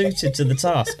more suited to the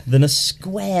task than a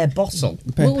square bottle.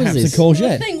 What was Perhaps this? a courgette. Well,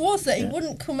 the thing was that it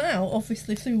wouldn't come out,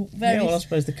 obviously, through various... Yeah, well, I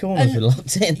suppose the corners were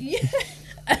locked in. Yeah,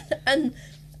 and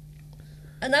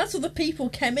as other people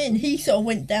came in, he sort of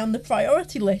went down the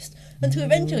priority list until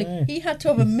eventually he had to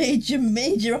have a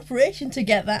major operation to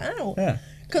get that out. Yeah.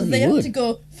 Because they had to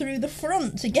go through the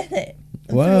front to get it.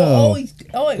 And Wow.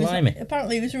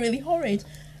 Apparently it was really horrid.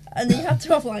 And he had to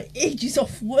have like ages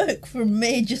off work for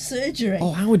major surgery.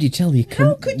 Oh, how would you tell you couldn't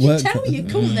How could you work tell for- you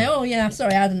couldn't? Oh yeah,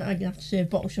 sorry, I didn't have to shave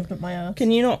bottle shoved up my arse.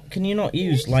 Can you not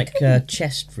use like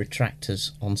chest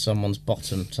retractors on someone's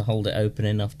bottom to hold it open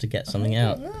enough to get something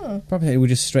out? No. Probably it would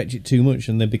just stretch it too much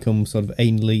and they become sort of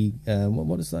anally...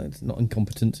 what is that? It's not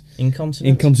incompetent.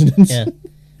 Incontinence. Yeah.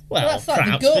 Well, Well, that's like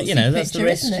perhaps, the but you know, that's the picture,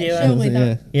 risk isn't it? you Surely Yeah.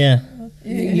 that. Yeah.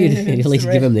 You'd at least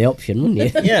give them the option, wouldn't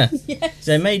you? Yeah. Yes.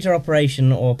 So major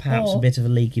operation or perhaps Or- a bit of a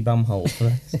leaky bumhole.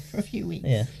 For a few weeks.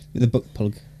 Yeah. With a butt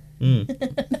plug. Mm.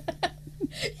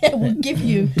 Yeah, we'll give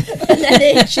you an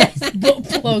NHS butt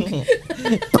plug.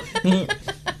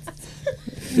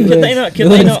 Could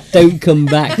they not? Don't come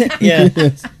back. Yeah.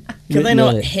 Could they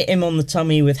not No. hit him on the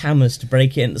tummy with hammers to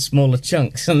break it into smaller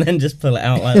chunks and then just pull it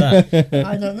out like that?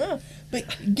 I don't know. But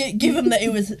given that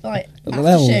it was like Well-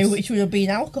 aftershave, which would have been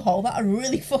alcohol, that would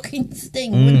really fucking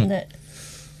sting, wouldn't it?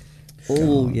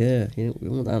 Oh, yeah. You know, we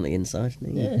want that on the inside.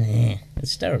 don't you? Yeah.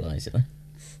 Let's sterilise it.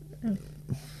 Though.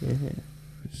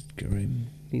 Just grim.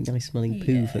 Be nice smelling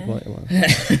poo for quite a while.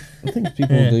 I think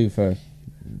people do for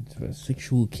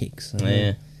sexual kicks.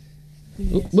 Yeah.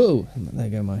 Oh, whoa! There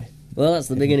you go, my... Well, that's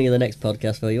the beginning of the next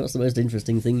podcast for you. What's the most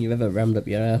interesting thing you've ever rammed up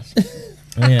your ass?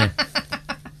 Yeah.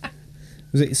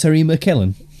 Was it Sir E.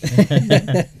 McKellen?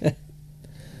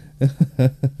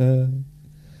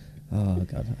 Oh,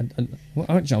 God.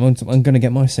 Actually, I'm going to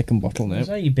get my second bottle now.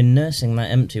 So you've been nursing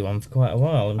that empty one for quite a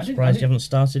while. I'm surprised you haven't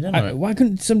started in on it. Why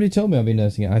couldn't somebody tell me I've been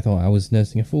nursing it? I thought I was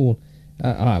nursing a fool.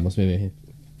 I must be here.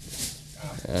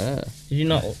 Did you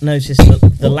not notice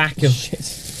the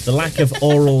lack of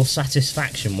oral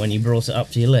satisfaction when you brought it up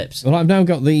to your lips? Well, I've now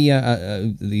got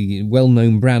the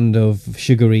well-known brand of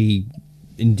sugary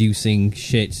inducing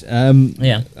shit.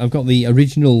 Yeah. I've got the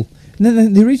original... No,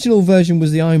 the original version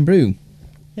was the Iron Brew.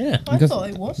 Yeah. I Because- thought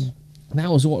it was. That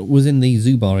was what was in the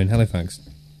Zoo Bar in Halifax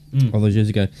all those years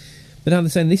ago. But now they're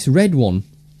saying this red one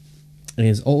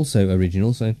is also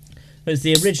original, so... It was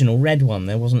the original red one.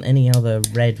 There wasn't any other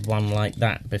red one like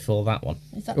that before that one.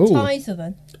 Is that Ooh. Tizer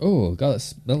then? Oh, God, that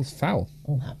smells foul.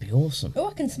 Oh, that'd be awesome. Oh,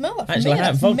 I can smell that from Actually, here.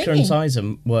 That's vodka and minging.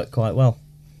 cider work quite well.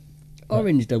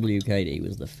 Orange WKD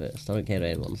was the first. I don't care what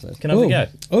anyone says. Can I have a go?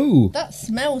 Oh, That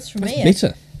smells from here.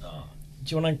 bitter.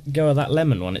 Do you want to go with that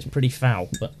lemon one? It's pretty foul,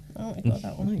 but I don't got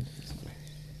that one.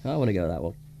 I want to go with that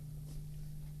one.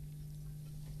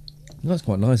 That's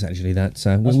quite nice, actually. That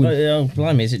oh,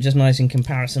 blimey, is it just nice in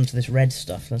comparison to this red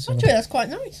stuff? Let's have a- Actually, that's quite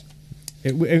nice.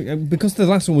 because the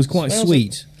last one was quite Smells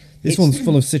sweet. This it's- one's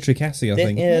full of citric acid, I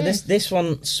think. Yeah, this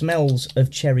one smells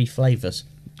of cherry flavours.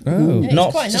 Oh, Yeah, it's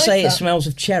Not quite to nice, say it that. smells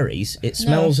of cherries. It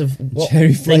smells of what Cherry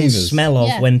things flavours. smell of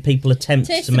Yeah. when people attempt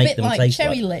Tastes to a make bit them like taste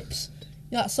cherry like. lips.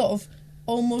 That sort of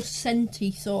almost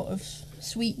scenty sort of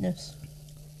sweetness.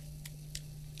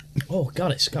 Oh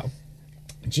God, it's got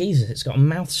a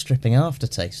mouth-stripping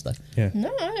aftertaste though.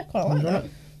 No, I quite like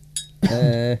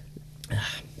that.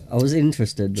 I was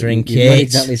interested, but Drink you've not it.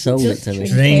 exactly sold it Just to me.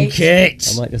 drink Drink it.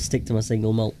 I might just stick to my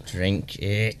single malt. Drink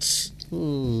it.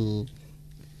 Hmm.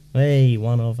 Hey,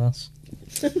 one of us.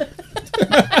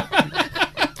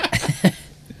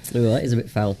 Ooh, that is a bit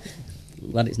foul.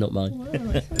 Glad it's not mine. Wow,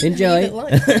 it's Enjoy. a bit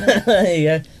like that. There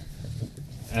you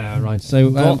go. right. So,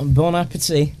 Bon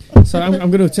appetit. I'm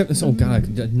going to attempt this. Oh God, I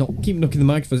could not keep knocking the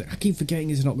microphones. I keep forgetting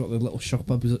it's not got the little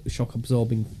shock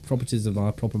absorbing properties of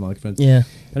our proper microphones. Yeah.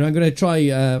 And I'm going to try.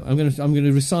 I'm going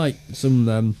to recite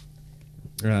some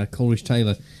Coleridge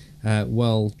Taylor,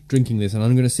 while drinking this, and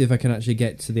I'm going to see if I can actually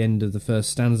get to the end of the first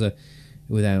stanza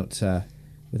without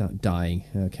dying.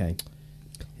 Okay,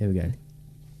 here we go.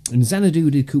 In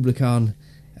Xanadu did Kubla Khan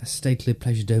a stately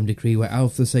pleasure dome decree, where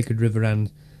out the sacred river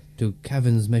ran to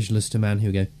caverns measureless to man.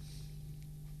 Here we go.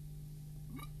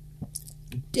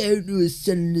 Down to a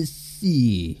sunless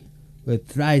sea, where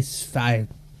thrice five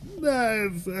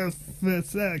walls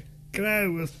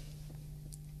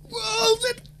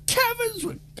and caverns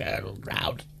were girdled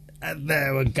round, and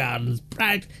there were gardens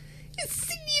bright,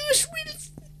 insidious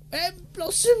rills, and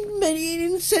blossomed many an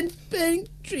incense-burning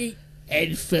tree,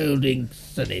 enfolding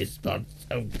sunny spots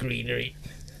of greenery.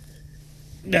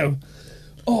 No.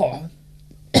 Oh.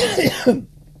 No,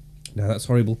 that's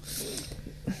horrible.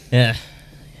 Yeah.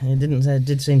 It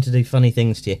did seem to do funny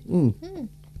things to you.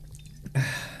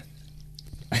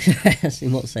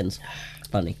 In what sense?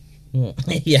 Funny.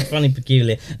 Yeah, funny,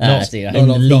 peculiar. Not in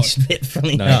the least bit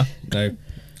funny. No.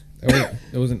 It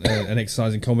wasn't an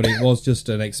exercising comedy. It was just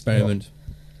an experiment.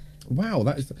 Wow,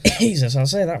 that is... Jesus, I'll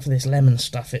say that for this lemon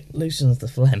stuff. It loosens the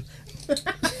phlegm.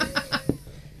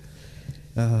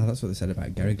 That's what they said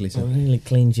about Gary Glitter. It really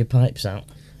cleans your pipes out.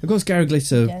 Of course, Gary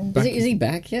Glitter... Is he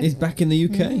back, yeah? He's back in the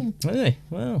UK. Really?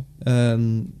 Wow.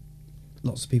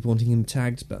 Lots of people wanting him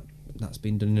tagged, but that's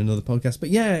been done in another podcast. But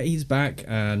yeah, he's back,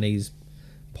 and he's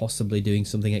possibly doing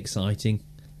something exciting.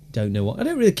 Don't know what. I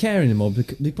don't really care anymore,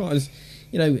 because,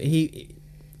 you know, he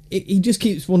just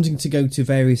keeps wanting to go to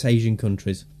various Asian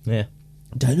countries. Yeah.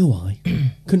 Don't know why.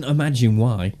 Couldn't imagine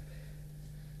why.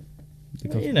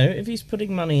 Because, you know, if he's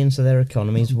putting money into their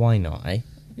economies, why not, eh?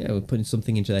 Yeah, we're putting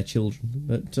something into their children.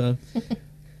 But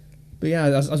yeah,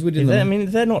 as we did...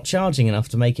 if they're not charging enough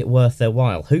to make it worth their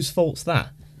while, whose fault's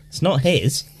that? It's not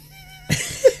his.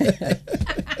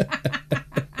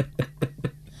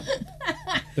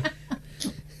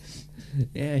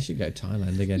 Yeah, I should go to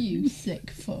Thailand again. You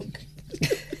sick fuck.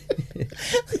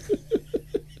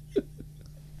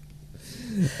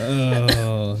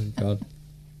 Oh, God.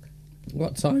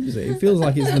 What time is it? It feels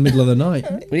like it's in the middle of the night.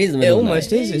 It is the It middle of the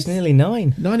almost night. is. It's nearly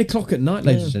 9. 9 o'clock at night,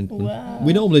 ladies and gentlemen. Wow.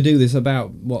 We normally do this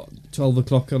about, 12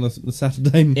 o'clock on a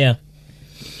Saturday Yeah.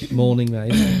 morning,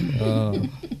 mate.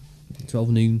 12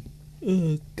 noon.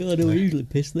 Oh, God, I was usually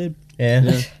pissed then.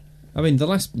 Yeah. I mean, the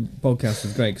last podcast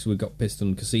was great because we got pissed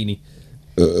on Cassini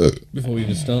before we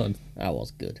even started. That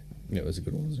was good. Yeah, it was a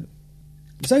good one, wasn't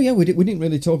it? So yeah, we didn't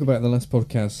really talk about in the last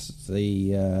podcast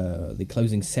the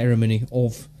closing ceremony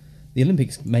of the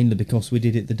Olympics, mainly because we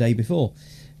did it the day before.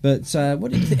 But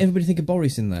what did everybody think of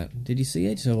Boris in that? Did you see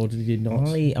it, or did you not?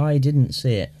 I didn't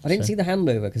see it. I didn't see the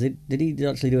handover, because did he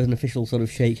actually do an official sort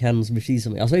of shake hands machine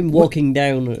something? I saw him walking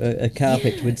down a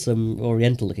carpet with some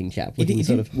oriental-looking chap, looking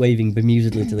sort of waving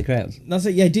bemusedly to the crowd. That's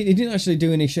it, yeah, he didn't actually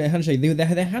do any handshake.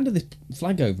 They handed the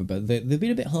flag over, but they've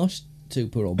been a bit harsh to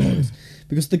poor old Boris.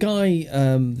 Because the guy,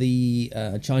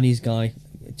 the Chinese guy,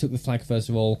 took the flag first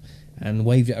of all and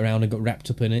waved it around and got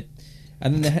wrapped up in it.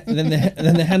 And then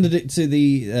they handed it to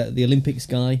the Olympics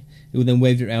guy, who then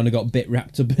waved it around and got a bit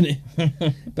wrapped up in it.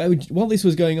 But while this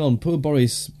was going on, poor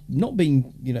Boris, not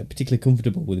being particularly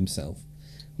comfortable with himself,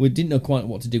 we didn't know quite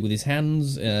what to do with his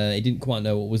hands. He didn't quite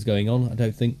know what was going on, I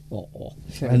don't think.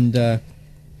 And they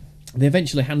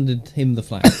eventually handed him the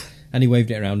flag, and he waved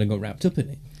it around and got wrapped up in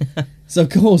it. So of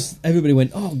course everybody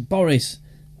went, "Oh, Boris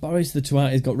the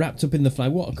twat has got wrapped up in the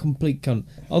flag. What a complete cunt."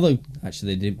 Although,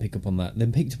 actually, they didn't pick up on that. They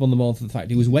picked up on the more for the fact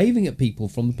he was waving at people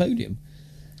from the podium.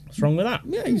 What's wrong with that?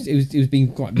 Yeah, he was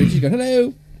being quite British, going,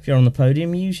 "Hello." If you're on the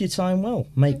podium, use your time well.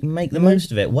 Make the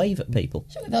most of it. Wave at people.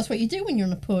 Surely that's what you do when you're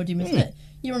on a podium, isn't it?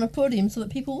 You're on a podium so that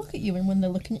people look at you, and when they're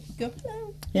looking at you, go,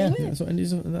 "Hello." Yeah. That's what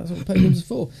podiums are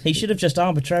for. He should have just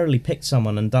arbitrarily picked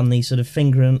someone and done the sort of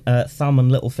finger and thumb and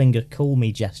little finger call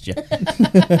me gesture,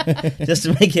 just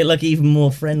to make it look even more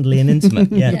friendly and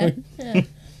intimate. Yeah. Yeah.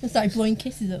 And started blowing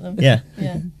kisses at them. Yeah.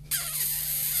 Yeah.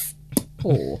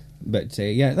 Oh. But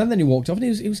yeah, and then he walked off,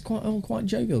 and he was quite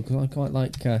jovial, because I quite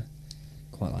like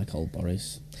old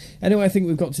Boris. Anyway, I think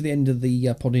we've got to the end of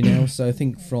the poddy now. So I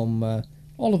think from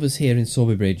all of us here in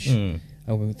Sowerby Bridge, I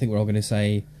think we're all going to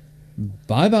say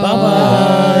bye bye.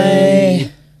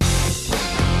 Bye.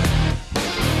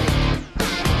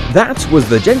 That was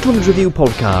the Gentleman's Review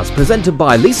podcast, presented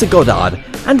by Lisa Goddard,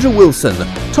 Andrew Wilson,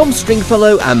 Tom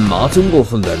Stringfellow and Martin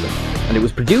Wolfenden, and it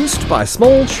was produced by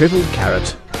Small Shrivelled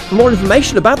Carrot. For more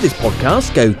information about this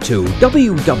podcast, go to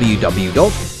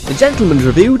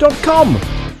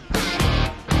www.thegentleman'sreview.com.